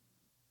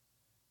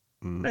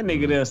 That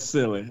nigga that's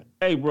silly.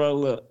 Hey, bro,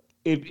 look,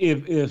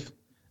 if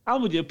I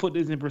would just put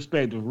this in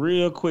perspective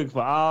real quick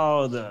for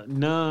all the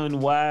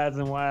non-wise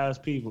and wise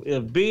people.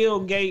 If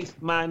Bill Gates,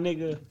 my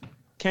nigga,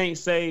 can't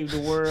save the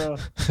world,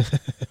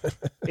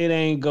 it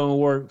ain't gonna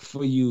work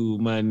for you,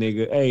 my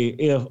nigga. Hey,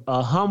 if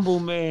a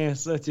humble man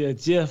such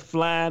as Jeff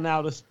flying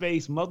out of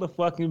space,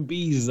 motherfucking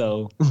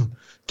Bezos,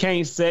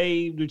 can't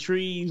save the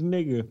trees,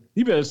 nigga,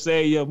 you better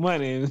save your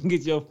money and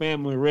get your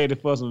family ready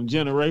for some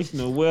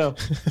generational wealth.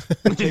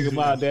 Think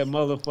about that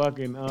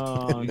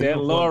motherfucking that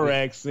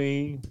Lorax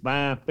scene,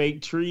 buying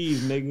fake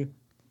trees, nigga.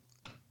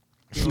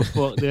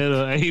 Fuck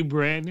that, hey,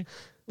 Brandon.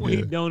 When he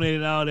Yeah.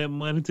 donated all that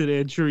money to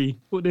that tree.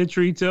 What that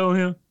tree told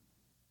him?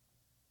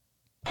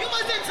 You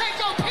must didn't take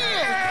your pills,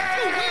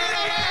 you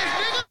weirdo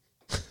ass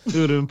nigga. It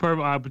would have been a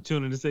perfect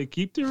opportunity to say,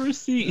 keep the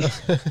receipt.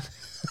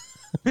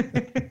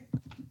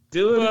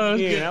 Do it Well,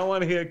 again. yeah. I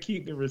want to hear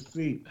keep the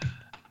receipt.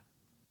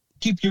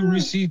 Keep your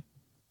receipt.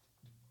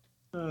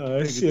 Oh,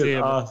 that Nigga shit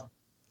terrible. awesome.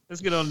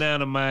 Let's get on down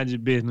to mind your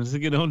business.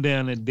 Let's get on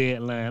down to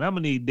Deadline. I'm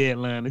going to need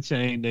Deadline to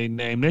change their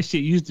name. That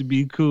shit used to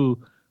be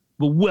cool.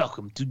 But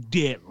welcome to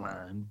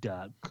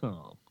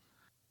Deadline.com.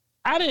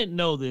 I didn't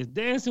know this.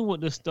 Dancing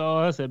with the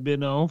Stars have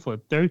been on for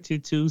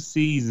 32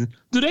 seasons.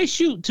 Do they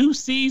shoot 2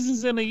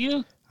 seasons in a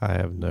year? I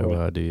have no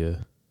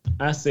idea.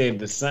 I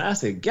said I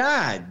said,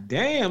 God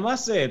damn. I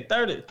said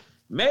 30.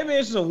 Maybe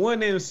it's a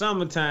one in the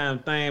summertime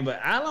thing,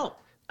 but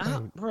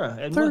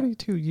bruh.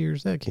 32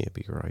 years, that can't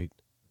be right.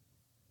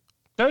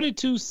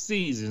 32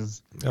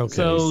 seasons. Okay.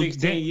 So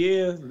 16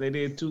 years. They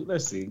did 2.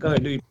 Let's see. Go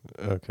ahead, dude.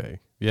 Okay.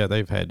 Yeah,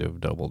 they've had to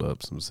have doubled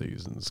up some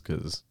seasons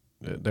because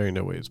there ain't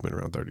no way it's been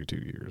around 32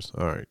 years.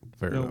 All right.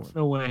 Fair enough.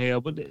 No way in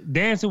hell. But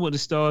Dancing with the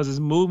Stars is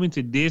moving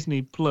to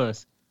Disney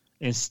Plus,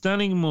 and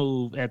stunning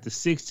move after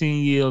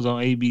 16 years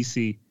on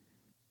ABC.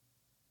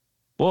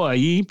 Boy,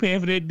 you ain't paying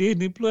for that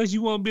Disney Plus.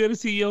 You won't be able to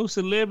see your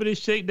celebrity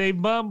shake their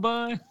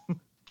bun.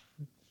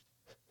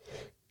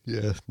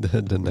 Yeah,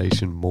 the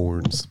nation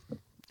mourns.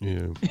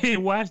 Yeah.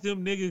 And watch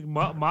them niggas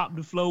mop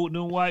the floor with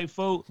them white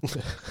folk.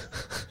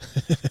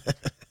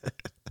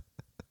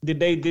 Did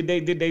they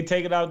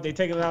take it out? They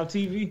take it out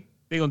TV?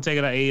 They gonna take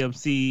it out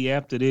AMC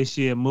after this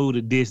year and move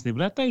to Disney.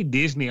 But I think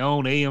Disney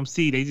own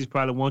AMC. They just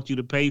probably want you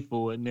to pay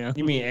for it now.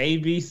 You mean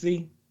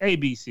ABC?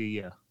 ABC,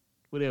 yeah.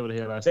 Whatever the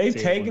hell I They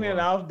said. taking it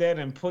off that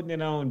and putting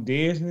it on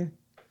Disney?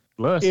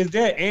 Plus, Is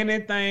there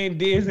anything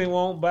Disney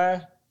won't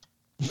buy?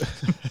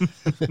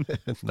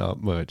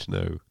 Not much,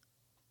 no.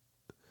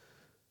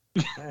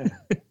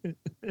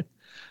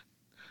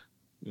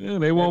 yeah,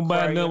 they won't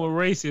buy crazy. nothing with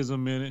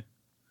racism in it.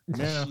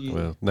 Now,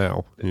 Well,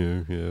 now,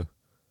 yeah.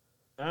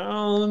 I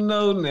don't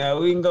know now.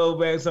 We can go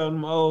back to some of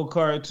them old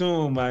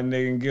cartoons, my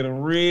nigga, and get the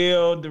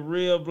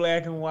real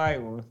black and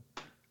white one.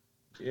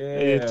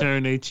 they Yeah.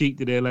 turn their cheek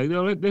to that. Like,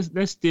 no,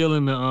 that's still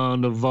in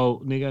the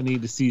vote. Nigga, I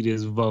need to see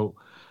this vote.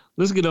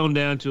 Let's get on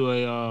down to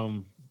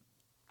a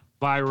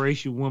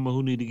biracial woman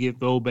who need to get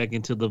thrown back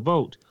into the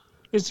vote.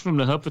 It's from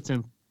the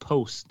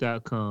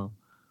HuffingtonPost.com.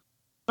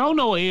 I don't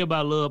know why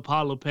everybody love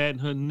Paula Patton.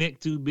 Her neck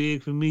too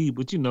big for me,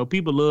 but you know,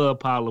 people love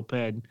Paula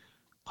Patton.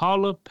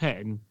 Paula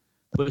Patton,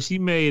 but she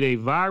made a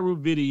viral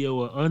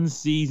video of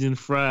unseasoned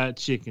fried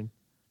chicken,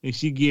 and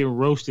she getting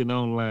roasted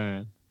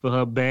online for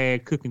her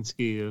bad cooking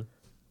skill.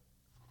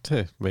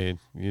 Man,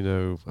 you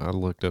know, I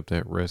looked up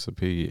that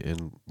recipe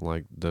and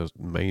like the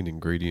main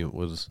ingredient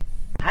was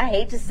I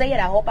hate to say it.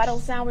 I hope I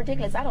don't sound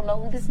ridiculous. I don't know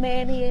who this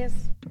man is.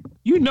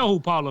 You know who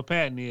Paula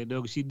Patton is,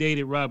 though, 'cause she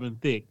dated Robin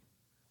Thicke.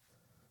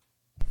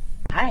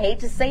 I hate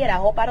to say it. I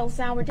hope I don't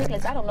sound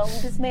ridiculous. I don't know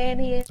who this man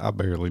is. I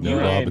barely know You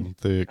Robin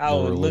Thicke. I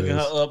more was or looking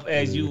less. her up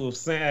as you were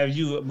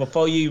saying,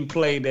 before you even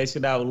played that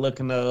shit, I was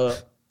looking her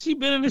up. She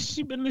been in a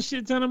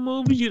shit ton of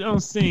movies you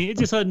don't see. It's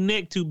just her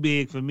neck too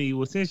big for me.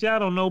 Well, since y'all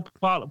don't know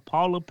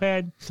Paula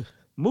Patton,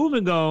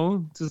 moving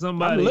on to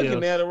somebody I'm looking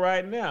else. at her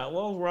right now.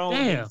 What's wrong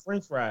Damn. with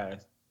French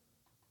fries?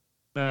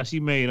 Nah, she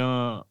made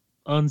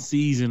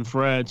unseasoned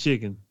fried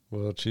chicken.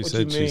 Well, she What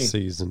said you she mean?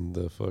 seasoned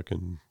the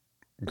fucking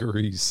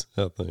grease,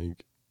 I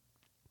think.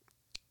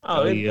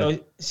 Oh, yeah.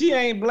 She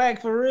ain't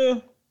black for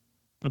real.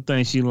 I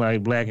think she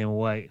like black and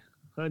white.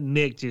 Her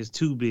neck just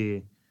too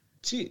big.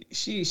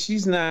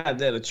 She's not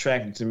that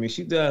attractive to me.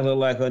 She does look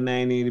like her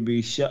name need to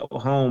be shut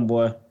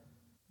homeboy.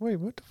 Wait,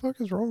 what the fuck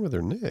is wrong with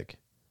her neck?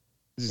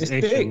 It's It's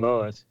extra thick.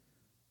 large.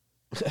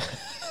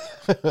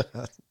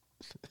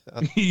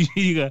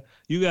 you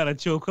got to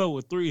choke up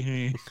with 3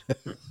 hands.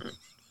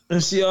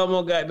 And she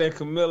almost got that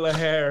Camilla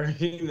hair,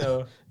 you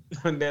know,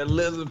 that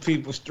lizard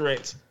people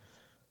stretch.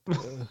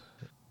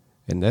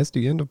 And that's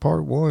the end of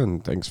part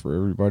 1. Thanks for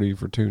everybody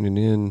for tuning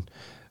in.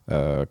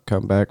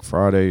 Come back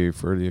Friday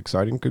for the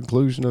exciting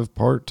conclusion of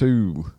part 2.